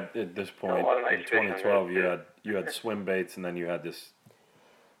 So you had, at this point, nice in 2012, you had swim baits, and then you had this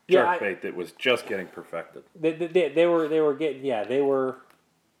jerk bait that was just getting perfected. They were getting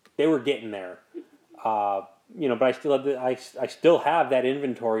there. But I still have that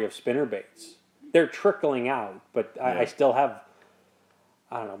inventory of spinner baits. They're trickling out, but I still have,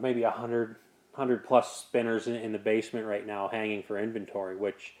 I don't know, maybe 100 plus spinners in the basement right now hanging for inventory,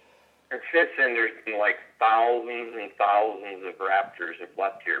 which it fits in. There's been like thousands and thousands of Raptors have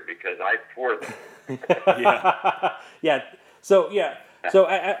left here because I poured them. Yeah. So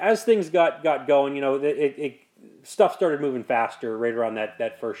as things got going, it stuff started moving faster right around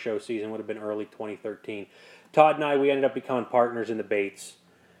that first show season. Would have been early 2013. Todd and I, we ended up becoming partners in the baits,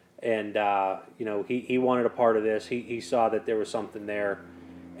 and he wanted a part of this. He saw that there was something there,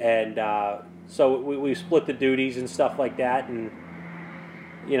 and so we split the duties and stuff like that, and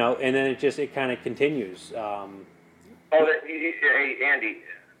and then it kind of continues. Hey Andy,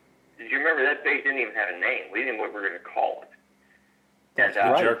 did you remember that bait didn't even have a name? We didn't know what we were going to call it. That's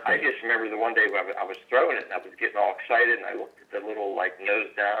and right. I just remember the one day when I was throwing it, and I was getting all excited, and I looked at the little nose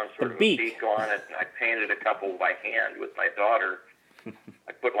down sort of beak. A beak on it, and I painted a couple by hand with my daughter.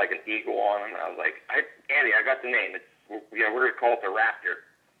 I put like an eagle on them, and I was like, Andy, I got the name. We're going to call it the Raptor.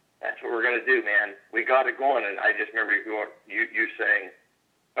 That's what we're going to do, man. We got it going, and I just remember you saying,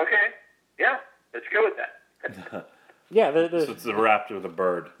 okay, yeah, let's go with that. Yeah, so it's the Raptor, the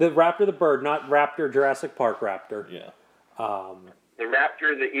bird. The Raptor, the bird, not Raptor, Jurassic Park Raptor. Yeah. The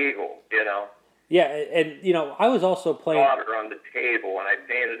Raptor, the eagle, Yeah, and I was also playing water on the table, and I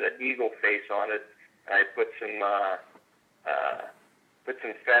painted an eagle face on it, and I put some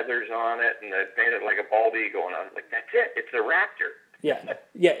feathers on it, and I painted like a bald eagle, and I was like, that's it, it's a Raptor. Yeah.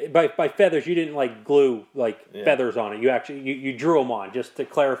 By feathers, you didn't glue feathers on it. You actually you drew them on, just to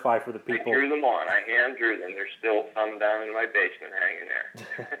clarify for the people. I drew them on. I hand drew them. There's still some down in my basement hanging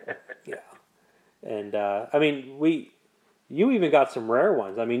there. Yeah, and I mean you even got some rare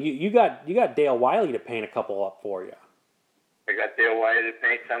ones. I mean you got Dale Wiley to paint a couple up for you. I got Dale Wiley to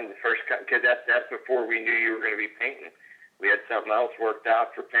paint some of the first because that's before we knew you were going to be painting. We had something else worked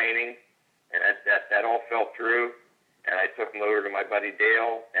out for painting, and that all fell through. And I took them over to my buddy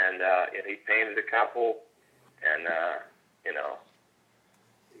Dale, and he painted a couple, and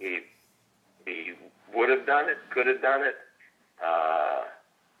he would have done it, could have done it.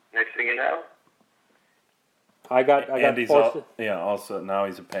 Next thing you know, I got Andy's also now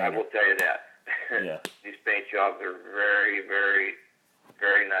he's a painter. I will tell you that. Yeah. These paint jobs are very, very,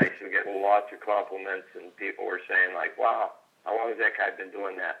 very nice. We get lots of compliments, and people were saying like, "Wow, how long has that guy been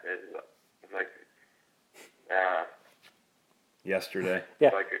doing that?" It's like, yesterday. Yeah.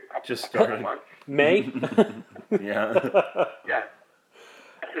 Like just started. Months. May. Yeah. Yeah.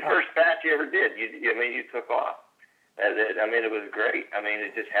 That's the first batch you ever did. You took off. It was great.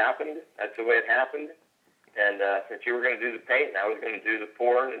 It just happened. That's the way it happened. And since you were going to do the paint, I was going to do the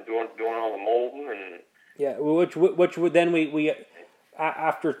pouring and doing all the molding and. Yeah, which would then we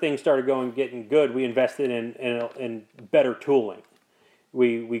after things started getting good, we invested in better tooling.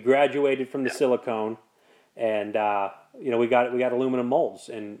 We graduated from the silicone, and we got aluminum molds,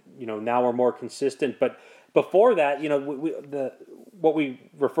 and now we're more consistent. But before that, what we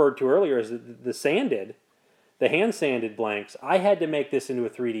referred to earlier is the hand sanded blanks. I had to make this into a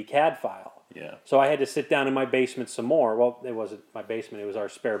 3D CAD file. Yeah. So I had to sit down in my basement some more. Well, it wasn't my basement; it was our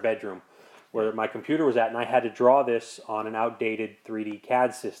spare bedroom where my computer was at, and I had to draw this on an outdated 3D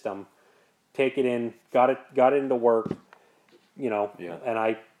CAD system. Take it in, got it into work, and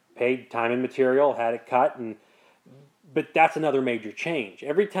I paid time and material, had it cut, but that's another major change.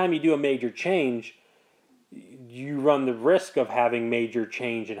 Every time you do a major change, you run the risk of having major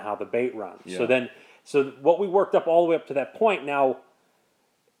change in how the bait runs. Yeah. So what we worked up all the way up to that point, now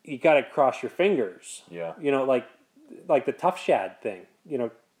you got to cross your fingers. Yeah. Like the tough shad thing.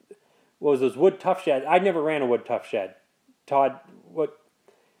 What was those wood tough shad? I never ran a wood tough shad. Todd, what?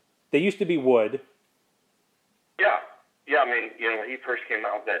 They used to be wood. Yeah. I mean, when he first came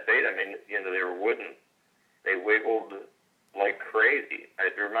out with that bait, I mean, they were wooden. They wiggled like crazy.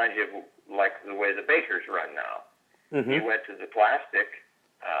 It reminds you of like the way the baiters run now. Mm-hmm. He went to the plastic.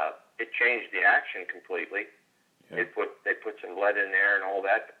 It changed the action completely. Yeah. They put some lead in there and all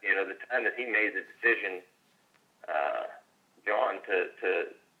that. The time that he made the decision, John, to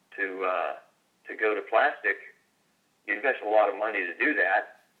go to plastic, you invest a lot of money to do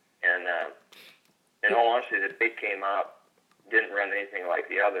that. And in all honesty, the bait came out, didn't run anything like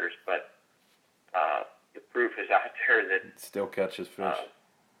the others, but the proof is out there that It still catches fish.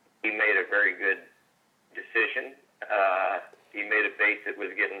 he made a very good decision. He made a bait that was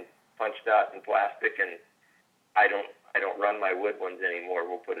getting punched out in plastic, and I don't run my wood ones anymore.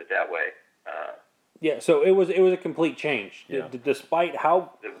 We'll put it that way. Yeah, so it was a complete change. Yeah. Despite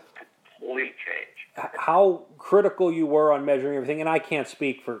how The complete change. how critical you were on measuring everything, and I can't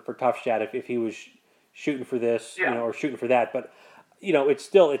speak for Tough Shad if he was shooting for this, Yeah. or shooting for that, but it's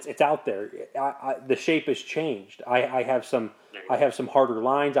still it's out there. The shape has changed. I have some harder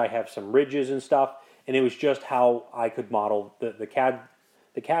lines. I have some ridges and stuff, and it was just how I could model the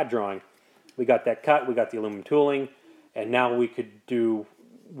CAD drawing. We got that cut. We got the aluminum tooling, and now we could do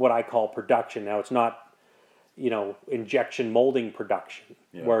what I call production. Now it's not injection molding production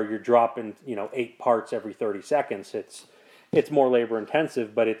where you're dropping 8 parts every 30 seconds. It's more labor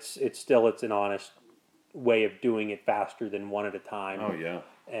intensive, but it's an honest way of doing it faster than one at a time. Oh yeah.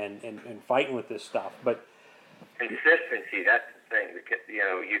 And fighting with this stuff, but Consistency, that's the thing.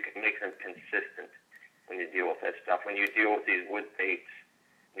 You can make them consistent when you deal with that stuff. When you deal with these wood baits,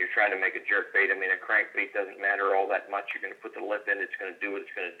 you're trying to make a jerk bait. I mean, a crankbait doesn't matter all that much. You're going to put the lip in, it's going to do what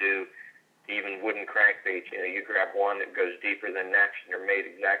it's going to do. Even wooden crankbaits, you grab one that goes deeper than next, and they're made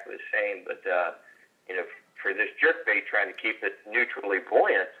exactly the same. But, for this jerk bait, trying to keep it neutrally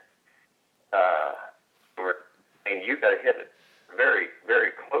buoyant, you got to hit it very,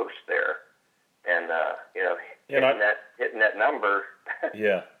 very close there. And, hitting that number,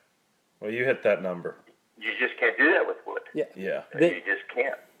 Yeah. Well, you hit that number. you just can't do that with wood. yeah, Yeah. You just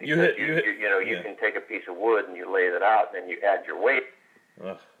can't. You Because hit- you can take a piece of wood and you lay it out, and then you add your weight.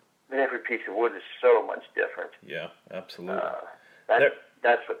 Ugh. And every piece of wood is so much different. Yeah. Absolutely.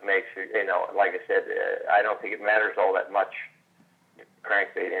 That's what makes it. Like I said, I don't think it matters all that much in the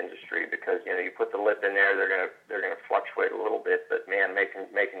crankbait industry because you put the lip in there, they're gonna fluctuate a little bit. But man,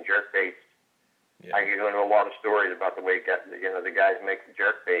 making jerk baits. Yeah. I can go into a lot of stories about the way the guys make the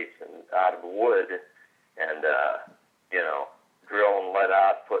jerk baits and out of wood, and drilling lead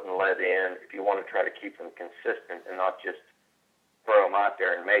out, putting lead in. If you want to try to keep them consistent and not just throw them out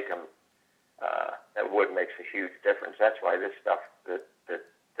there and make them, that wood makes a huge difference. That's why this stuff that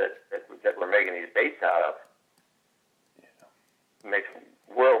we're making these baits out of makes a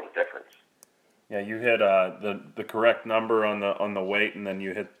world of difference. Yeah. You hit the correct number on the weight, and then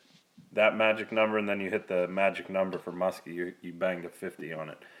you hit that magic number, and then you hit the magic number for muskie. You banged a 50 on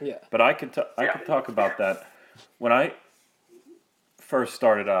it. yeah. But I could talk about that when I first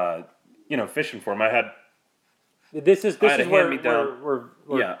started fishing for him. I had This is I had a where hand-me-down. we're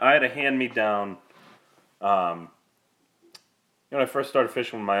I had a hand me down. When I first started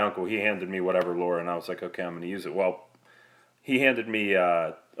fishing with my uncle, he handed me whatever lure, and I was like, okay, I'm going to use it. Well, he handed me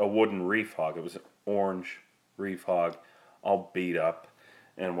a wooden reef hog. It was an orange reef hog, all beat up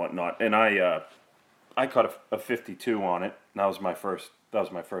and whatnot. And I caught a 52 on it. And that was my first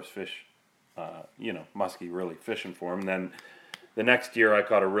fish. Muskie really fishing for him. And then the next year, I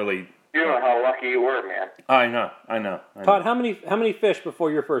caught a really. You know how lucky you were, man. I know. Todd, how many fish before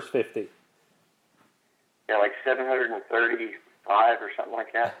your first 50? Yeah, like 735 or something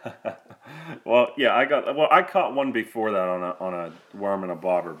like that. Well, yeah, I caught one before that on a worm and a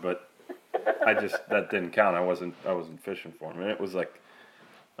bobber, but that didn't count. I wasn't fishing for him. And it was like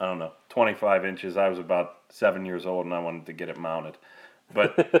I don't know, 25 inches. I was about 7 years old and I wanted to get it mounted.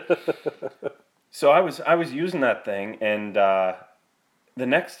 But so I was using that thing, and the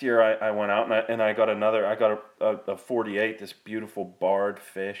next year I went out and I got a 48, this beautiful barred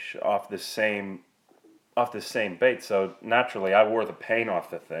fish off this same bait. So naturally I wore the paint off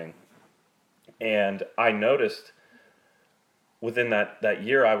the thing, and I noticed within that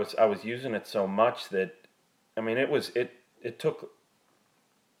year I was using it so much that, I mean, it took,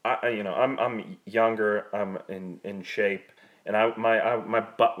 I'm younger, I'm in shape, and my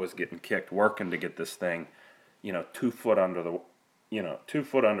butt was getting kicked working to get this thing, 2 foot under 2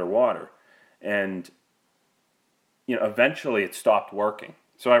 foot underwater, and eventually it stopped working,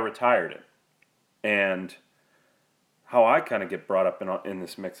 so I retired it. And how I kind of get brought up in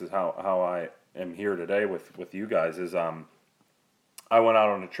this mix is how I am here today with you guys is I went out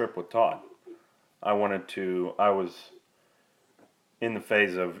on a trip with Todd. I was in the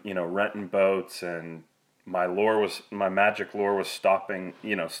phase of renting boats, and my magic lure was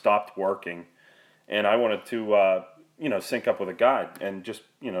stopped working, and I wanted to sync up with a guide and just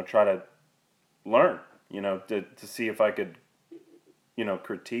try to learn, to see if I could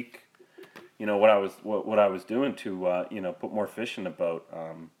critique what I was doing to put more fish in the boat,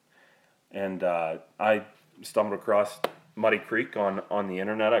 and I stumbled across Muddy Creek on the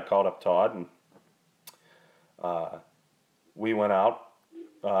internet. I called up Todd, and we went out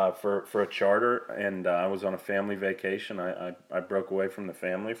for a charter, and I was on a family vacation. I broke away from the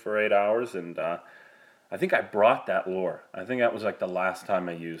family for 8 hours, and I think I brought that lure. I think that was like the last time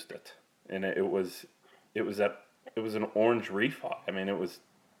I used it, and it was an orange reef hawk. I mean, it was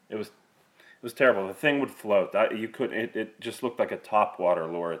terrible. The thing would float. It just looked like a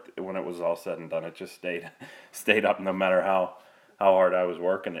topwater lure when it was all said and done. It just stayed up no matter how hard I was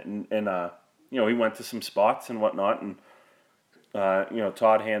working it. And we went to some spots and whatnot, and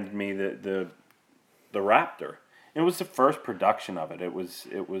Todd handed me the Raptor. It was the first production of it. It was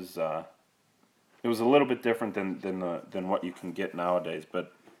a little bit different than what you can get nowadays.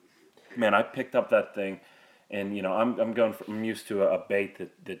 But man, I picked up that thing, and I'm used to a bait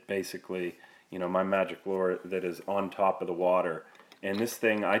that basically, my magic lure that is on top of the water, and this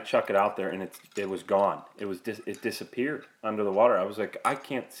thing, I chuck it out there and it was gone. It disappeared under the water. I was like, I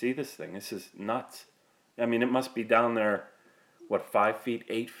can't see this thing. This is nuts. I mean, it must be down there, what, 5 feet,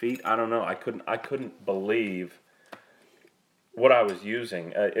 8 feet? I don't know. I couldn't believe what I was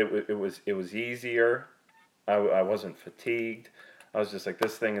using. It was easier. I wasn't fatigued. I was just like,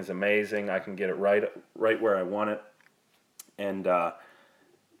 this thing is amazing. I can get it right where I want it. And I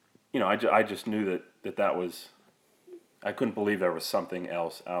just knew that was, I couldn't believe there was something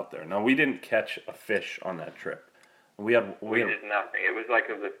else out there. Now, we didn't catch a fish on that trip. We did nothing. It was like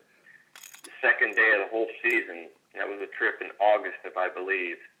the second day of the whole season. That was a trip in August, if I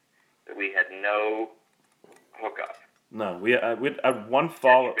believe, that we had no hookup. No, we had one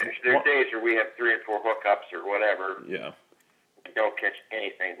follow. There are days where we have 3 and 4 hookups or whatever. Yeah. We don't catch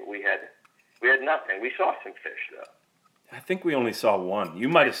anything, but we had nothing. We saw some fish though. I think we only saw one. You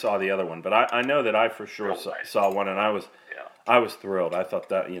might have saw the other one, but I know that I for sure saw one, and I was thrilled. I thought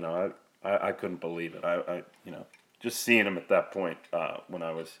that I couldn't believe it. I just seeing him at that point when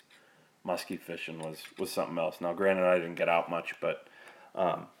I was muskie fishing was something else. Now, granted, I didn't get out much, but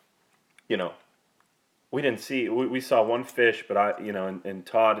we didn't see. We saw one fish, but and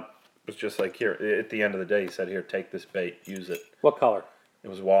Todd was just like, here. At the end of the day, he said, "Here, take this bait, use it." What color? It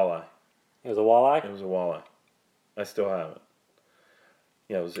was walleye. It was a walleye? It was a walleye. I still have it.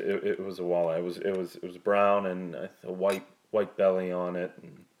 Yeah, it was a walleye. It was brown and a white belly on it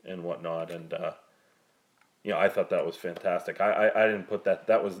and whatnot. And I thought that was fantastic. I didn't put that.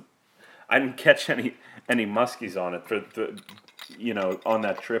 I didn't catch any muskies on it for on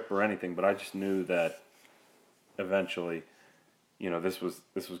that trip or anything. But I just knew that eventually, this was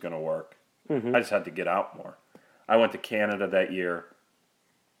going to work. Mm-hmm. I just had to get out more. I went to Canada that year,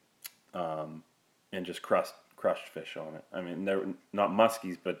 and just crushed fish on it. I mean, they're not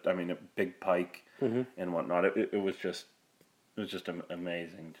muskies, but I mean a big pike and whatnot. It was just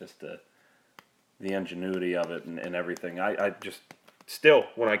amazing, just the ingenuity of it and everything. I just still,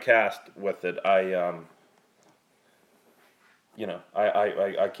 when I cast with it, I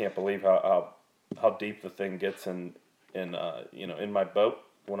can't believe how deep the thing gets in my boat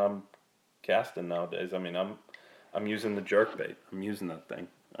when I'm casting nowadays. I mean, I'm using the jerk bait. I'm using that thing.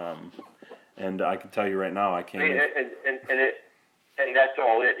 And I can tell you right now, I can't. And that's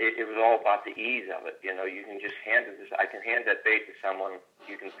all it. It was all about the ease of it. You can just hand it. I can hand that bait to someone.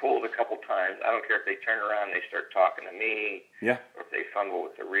 You can pull it a couple times. I don't care if they turn around and they start talking to me. Yeah. Or if they fumble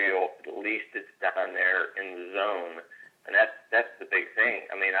with the reel. At least it's down there in the zone And that's the big thing.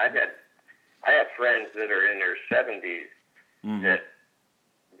 I mean, I have friends that are in their 70s that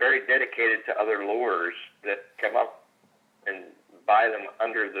very dedicated to other lures that come up and buy them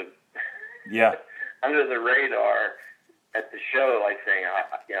under the under the radar at the show, like saying,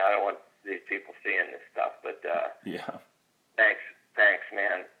 I don't want these people seeing this stuff, but thanks,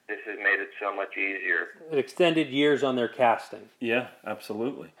 man. This has made it so much easier. It extended years on their casting. Yeah,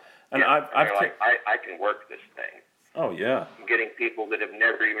 absolutely. And I can work this thing. Oh yeah. Getting people that have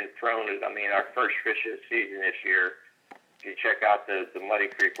never even thrown it. I mean, our first fish of the season this year. If you check out the Muddy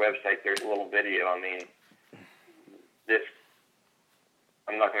Creek website, there's a little video. I mean, this.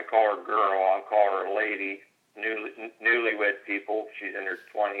 I'm not going to call her a girl. I'll call her a lady. Newlywed people. She's in her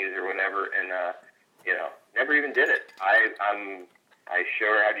 20s or whatever, and never even did it. I show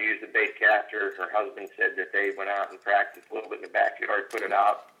her how to use the bait caster. Her husband said that they went out and practiced a little bit in the backyard, put it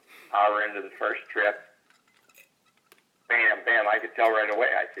out. Hour into the first trip, bam, bam! I could tell right away.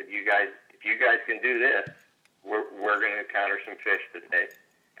 I said, if you guys can do this, we're going to encounter some fish today.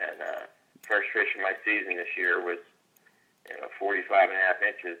 And first fish of my season this year was 45 and a half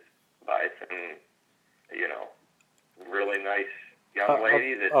inches by some really nice young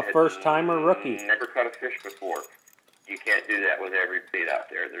lady that a first-timer rookie. Never caught a fish before. You can't do that with every bait out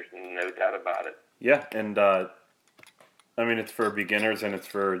there. There's no doubt about it. Yeah, and I mean, it's for beginners and it's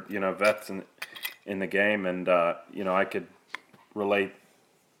for vets in the game, and I could relate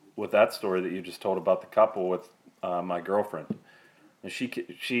with that story that you just told about the couple with my girlfriend, and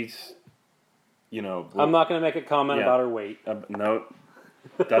she's I'm not going to make a comment about her weight. No,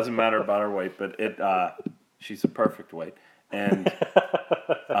 doesn't matter about her weight, but she's a perfect weight, and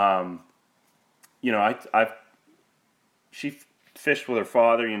she fished with her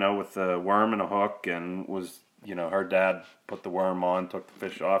father, with a worm and a hook, and was, her dad put the worm on, took the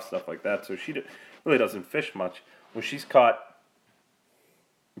fish off, stuff like that. So she really doesn't fish much. Well, she's caught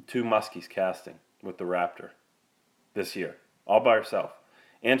 2 muskies casting with the Raptor this year, all by herself.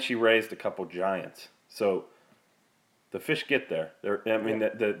 And she raised a couple giants. So the fish get there.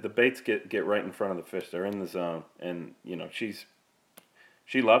 The baits get right in front of the fish. They're in the zone, and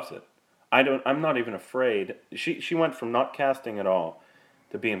she loves it. I'm not even afraid. She went from not casting at all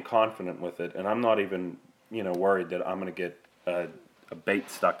to being confident with it, and I'm not even worried that I'm going to get a bait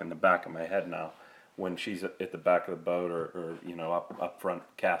stuck in the back of my head now when she's at the back of the boat or up front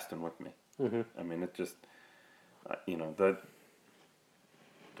casting with me. Mm-hmm. I mean, it just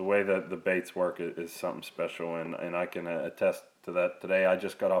the way that the baits work is something special, and I can attest to that. Today I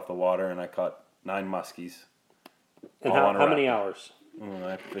just got off the water and I caught 9 muskies. And how many hours?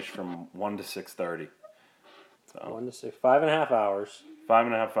 I fished from 1 to 6:30. So 1 to 6, 5.5 hours.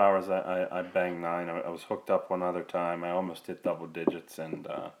 5.5 hours. I banged 9. I was hooked up one other time. I almost hit double digits, and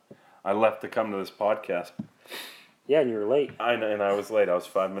I left to come to this podcast. Yeah, and you were late. And I was late. I was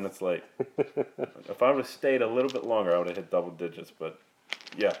 5 minutes late. If I would have stayed a little bit longer, I would have hit double digits. But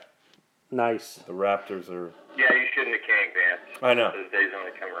yeah, nice. The Raptors are. Yeah, you shouldn't have came, Vance. I know. Those days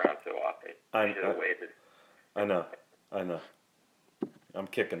only come around so often. You should have waited. I know. I'm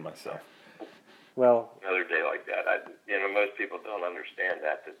kicking myself. Well, another day like that, most people don't understand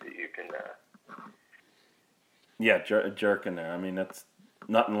that you can. Yeah, jerk in there. I mean, that's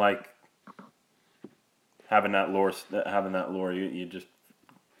nothing like having that lure. You just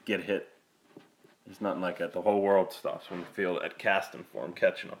get hit. There's nothing like that. The whole world stops when you feel that casting for them,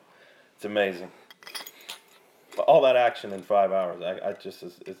 catching them. It's amazing. But all that action in 5 hours, I just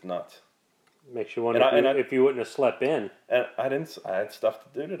it's nuts. Makes you wonder if you wouldn't have slept in. And I had stuff to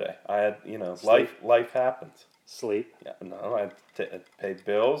do today. I had life happens. Sleep. Yeah, no, I pay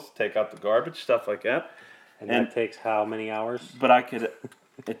bills, take out the garbage, stuff like that. And that takes how many hours? But I could.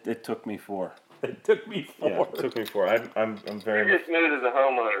 It took me 4. It took me 4. Yeah, it took me 4. I'm very. You're just new to the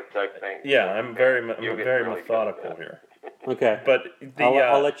homeowner type thing. Yeah, I'm very methodical here. Okay. But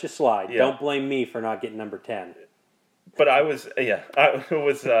I'll let you slide. Yeah. Don't blame me for not getting number 10. But I was.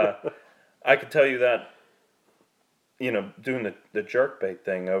 I could tell you that. Doing the jerkbait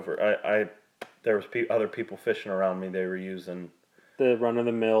thing over. There was other people fishing around me. They were using the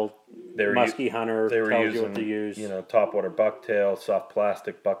run-of-the-mill musky hunter. They were tells using you what to use. Topwater bucktail, soft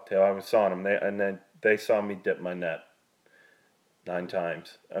plastic bucktail. I was saw them. They saw me dip my net 9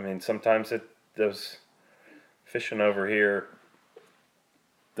 times. I mean, sometimes those fishing over here.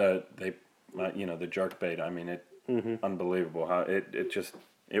 The jerkbait. I mean, unbelievable how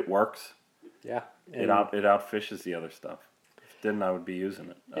it works. Yeah, it outfishes the other stuff. If it didn't, I would be using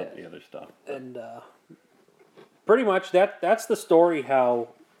it. The other stuff. And pretty much that's the story. How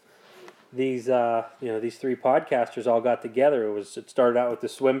these these three podcasters all got together. It started out with the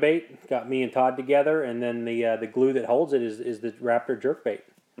swim bait, got me and Todd together, and then the glue that holds it is the Raptor jerk bait.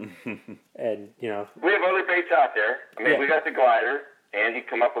 And we have other baits out there. I mean, we got the glider. Andy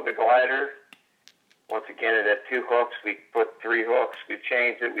come up with a glider. Once again, it had 2 hooks. We put 3 hooks. We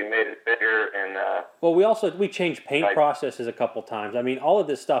changed it. We made it bigger. And well, we changed paint processes a couple times. I mean, all of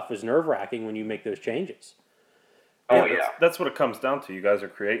this stuff is nerve-wracking when you make those changes. Oh, that's what it comes down to. You guys are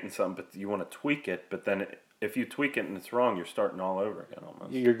creating something, but you want to tweak it. But then if you tweak it and it's wrong, you're starting all over again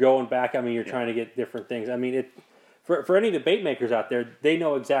almost. You're going back. I mean, you're trying to get different things. I mean, for any of the bait makers out there, they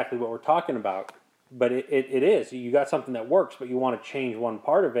know exactly what we're talking about. But it is. You got something that works, but you want to change one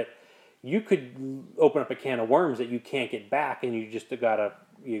part of it. You could open up a can of worms that you can't get back, and you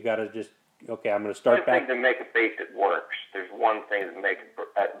gotta just okay. I'm gonna start back. One thing to make a bait that works. There's one thing to make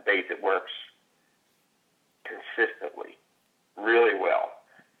a bait that works consistently, really well,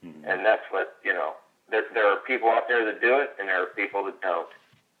 and that's what There are people out there that do it, and there are people that don't.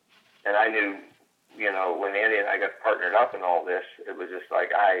 And I knew, when Andy and I got partnered up in all this, it was just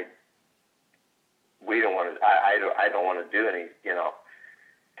like I don't want to do any,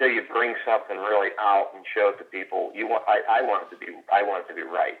 till you bring something really out and show it to people. I want it to be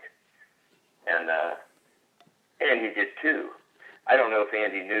right, and Andy did too. I don't know if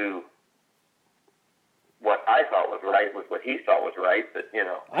Andy knew what I thought was right with what he thought was right, but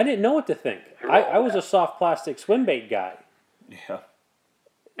I didn't know what to think. I was a soft plastic swim bait guy. Yeah.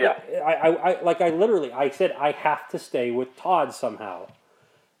 Yeah. I said I have to stay with Todd somehow,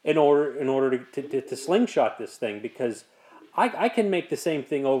 in order to slingshot this thing, because I can make the same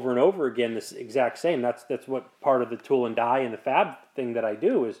thing over and over again, this exact same. That's what part of the tool and die and the fab thing that I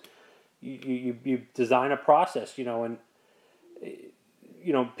do is you design a process, and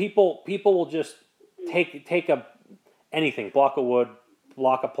people will just take anything, block of wood,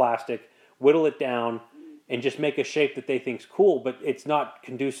 block of plastic, whittle it down, and just make a shape that they think's cool, but it's not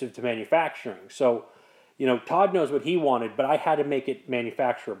conducive to manufacturing. So, Todd knows what he wanted, but I had to make it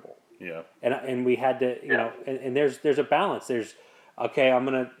manufacturable. Yeah. And we had to, and there's a balance. There's, okay,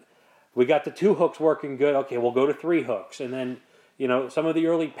 we got the 2 hooks working good. Okay, we'll go to 3 hooks. And then, some of the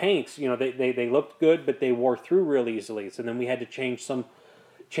early paints, they looked good, but they wore through real easily. So then we had to change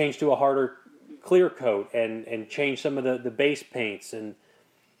to a harder clear coat and change some of the base paints. And,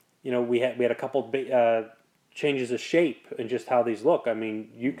 we had a couple changes of shape and just how these look. I mean,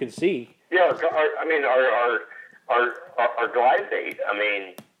 you can see. Yeah, our glide bait. I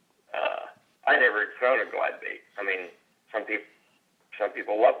mean, I never had thrown a glide bait. I mean, some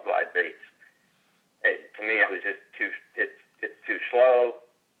people love glide baits. To me, it was just it's too slow.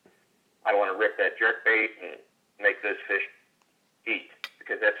 I want to rip that jerk bait and make those fish eat,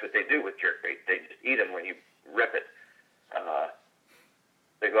 because that's what they do with jerk bait. They just eat them when you rip it.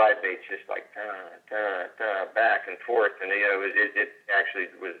 The glide bait's just like back and forth, and it actually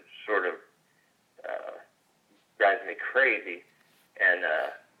was sort of drives me crazy. And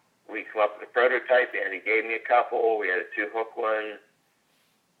we come up with a prototype, and he gave me a couple. We had a 2-hook one.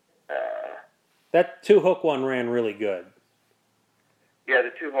 That 2-hook one ran really good. Yeah,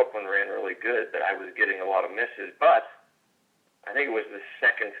 the 2-hook one ran really good, but I was getting a lot of misses. But I think it was the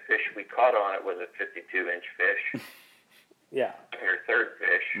second fish we caught on it was a 52-inch fish. Yeah. Or third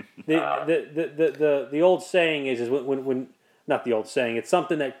fish. The old saying is when not the old saying, it's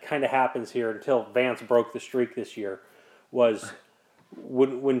something that kind of happens here until Vance broke the streak this year, was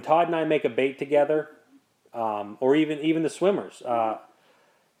when Todd and I make a bait together, or even the swimmers,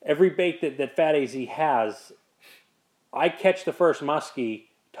 every bait that Fat AZ has, I catch the first muskie,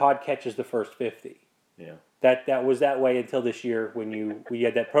 Todd catches the first 50. Yeah. That was that way until this year when we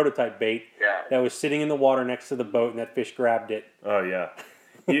had that prototype bait that was sitting in the water next to the boat, and that fish grabbed it. Oh yeah,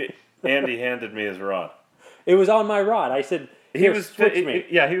 Andy handed me his rod. It was on my rod. I said, switch me.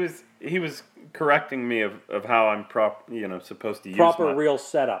 Yeah, he was correcting me of how I'm supposed to use proper reel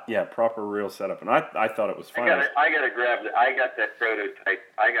setup. Yeah, proper reel setup, and I thought it was fine. I got that prototype.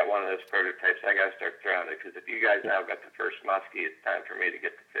 I got one of those prototypes. I got to start throwing it, because if you guys now got the first muskie, it's time for me to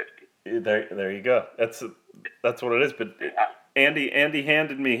get to 50. There you go. That's what it is. But Andy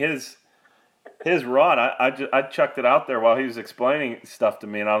handed me his rod. I chucked it out there while he was explaining stuff to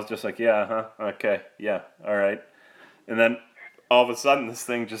me, and I was just like, yeah, okay, yeah, all right. And then all of a sudden, this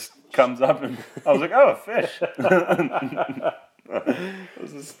thing just comes up, and I was like, oh, a fish. It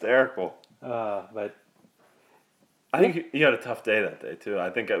was hysterical. But I think you had a tough day that day too.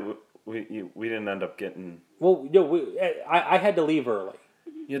 I think we didn't end up getting. Well, I had to leave early.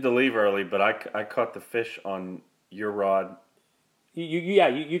 You had to leave early, but I caught the fish on your rod.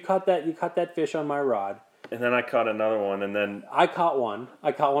 You caught that fish on my rod, And then I caught another one, and then I caught one.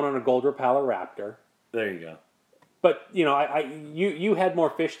 I caught one on a Gold Rapala Raptor. there you go. But you know, you had more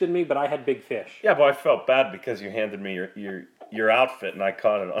fish than me, but I had big fish. Yeah, but I felt bad because you handed me your outfit, and I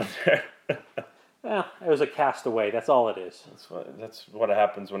caught it on there. Well, it was a castaway. That's all it is. That's what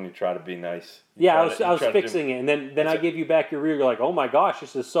happens when you try to be nice. Yeah, I was fixing it, and then I gave you back your reel. You're like, oh my gosh,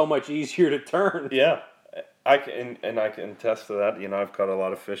 this is so much easier to turn. Yeah, I can attest to that. You know, I've caught a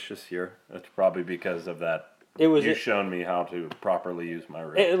lot of fish this year. It's probably because of that. You've shown me how to properly use my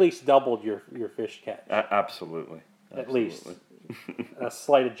reel. It at least doubled your fish catch. Absolutely. At least a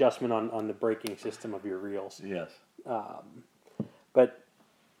slight adjustment on the braking system of your reels. Yes. But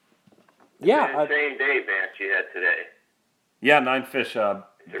yeah, same day, Vance, you had today. Yeah, 9 fish. Remember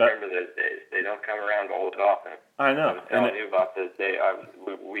those days? They don't come around all that often. I know. I'm telling you about this day.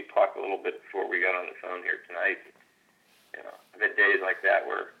 We talked a little bit before we got on the phone here tonight. You know, I've had days like that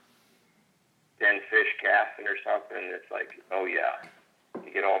where 10 fish casting or something. It's like, oh yeah,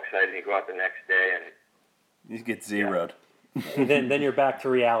 you get all excited. And you go out the next day and you get zeroed. and then you're back to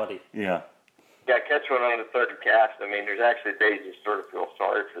reality. Yeah. Yeah, catch one on the third cast. I mean, there's actually days you sort of feel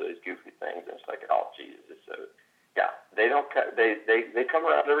sorry for those goofy things. And it's like, oh Jesus. So yeah, they don't. They come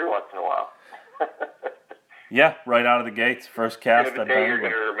around every once in a while. Yeah, right out of the gates, first cast. It's a day you're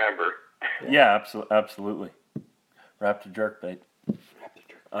going to remember. Yeah, absolutely. Raptor jerkbait.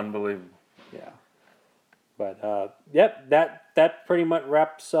 Unbelievable. Yeah. But yep, that pretty much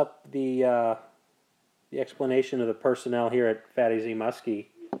wraps up the explanation of the personnel here at Fatty Z Muskie.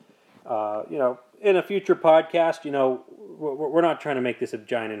 You know, in a future podcast, you know, we're not trying to make this a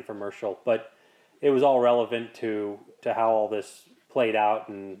giant infomercial, but it was all relevant to how all this played out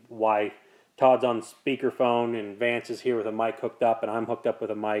and why Todd's on speakerphone and Vance is here with a mic hooked up and I'm hooked up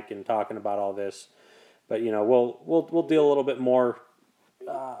with a mic and talking about all this. But you know, we'll deal a little bit more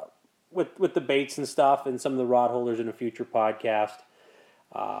with the baits and stuff and some of the rod holders in a future podcast.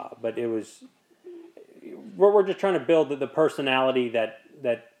 But it was we're just trying to build the personality that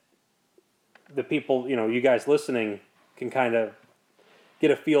the people, you know, you guys listening can kind of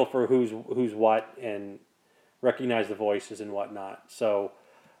get a feel for who's what and recognize the voices and whatnot. So,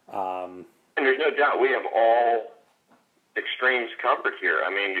 and there's no doubt we have all extremes covered here. I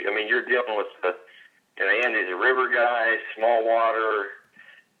mean, you're dealing with Andy's a river guy, small water,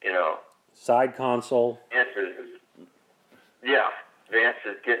 you know. Side console. Vance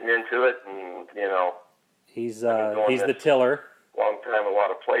is getting into it, and you know. He's the tiller. Long time, a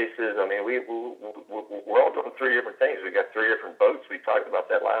lot of places. I mean, we're all doing 3 different things. We got 3 different boats. We talked about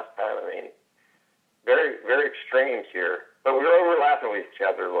that last time. I mean, very, very extremes here. But we're overlapping with each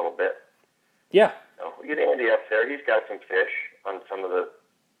other a little bit. Yeah. So we get Andy up there. He's got some fish on some of the.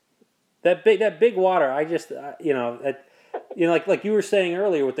 That big water. I just like you were saying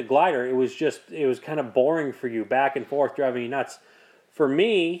earlier with the glider. It was kind of boring for you, back and forth, driving you nuts. For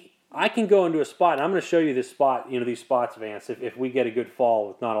me, I can go into a spot, and I'm going to show you this spot, you know, these spots, Vance, if we get a good fall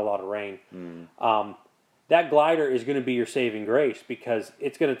with not a lot of rain. That glider is going to be your saving grace because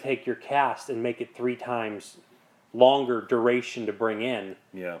it's going to take your cast and make it 3 times longer duration to bring in.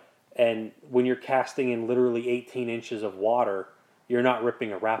 Yeah. And when you're casting in literally 18 inches of water, you're not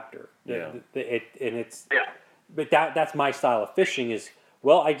ripping a raptor. Yeah. But that's my style of fishing is,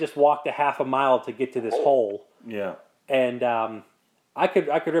 well, I just walked a half a mile to get to this hole. Yeah. And I could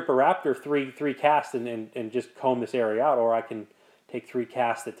rip a raptor three casts and just comb this area out, or I can take 3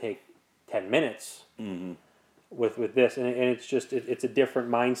 casts that take 10 minutes with this, and it's just it's a different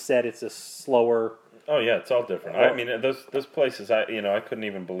mindset. It's a slower. Oh yeah, it's all different. I mean, those places. I couldn't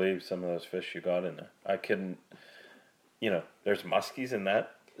even believe some of those fish you got in there. I couldn't. You know, there's muskies in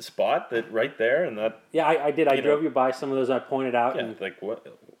that spot that right there, and that. Yeah, I did. I drove you by some of those. I pointed out. Yeah, and like what?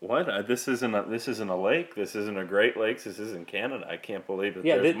 This isn't a lake. This isn't a Great Lakes. This isn't Canada. I can't believe it.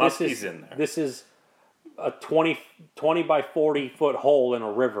 There's muskies in there. This is a 20 by 40 foot hole in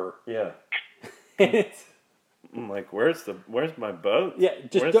a river. Yeah. It's, I'm like, where's my boat? Yeah,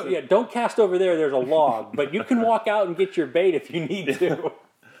 don't cast over there. There's a log, but you can walk out and get your bait if you need to.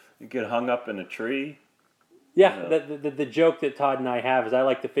 You get hung up in a tree. Yeah, the joke that Todd and I have is I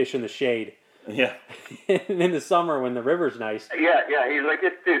like to fish in the shade. Yeah. And in the summer when the river's nice. Yeah. He's like,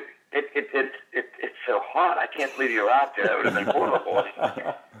 dude, it's so hot. I can't believe you're out there. That would have been horrible.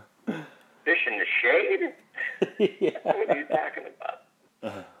 Fish in the shade? Yeah. What are you talking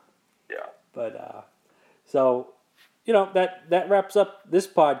about? Yeah. But so, you know, that wraps up this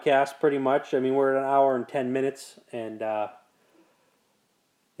podcast pretty much. I mean, we're at 1 hour and 10 minutes, and you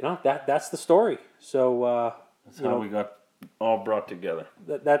know that's the story. So that's how we got all brought together.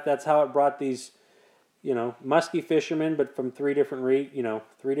 That's how it brought these, you know, musky fishermen, but from 3 different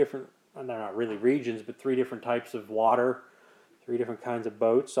and they're not really regions, but 3 different types of water, 3 different kinds of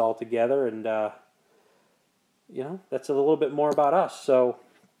boats all together, and that's a little bit more about us. So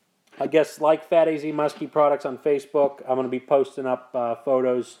I guess like Fat AZ Muskie Products on Facebook, I'm going to be posting up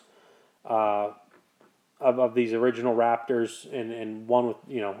photos of these original Raptors, and one with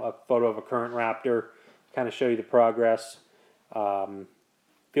a photo of a current Raptor, kind of show you the progress.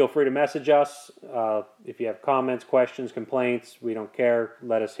 Feel free to message us if you have comments, questions, complaints. We don't care.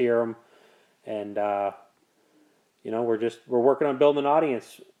 Let us hear them. And we're working on building an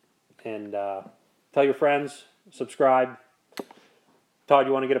audience. And tell your friends, subscribe. Todd,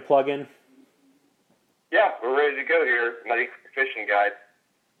 you want to get a plug in? Yeah, we're ready to go here. Muddy Fishing Guide.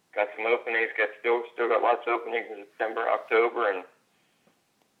 Got some openings. Still got lots of openings in September, October, and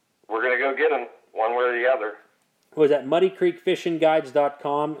we're gonna go get them one way or the other. Was that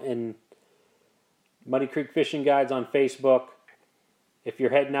muddycreekfishingguides.com and Muddy Creek Fishing Guides on Facebook? If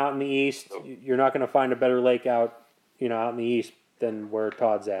you're heading out in the east, you're not going to find a better lake out in the east than where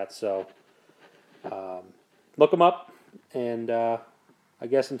Todd's at. So look them up, and I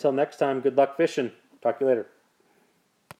guess until next time, good luck fishing. Talk to you later.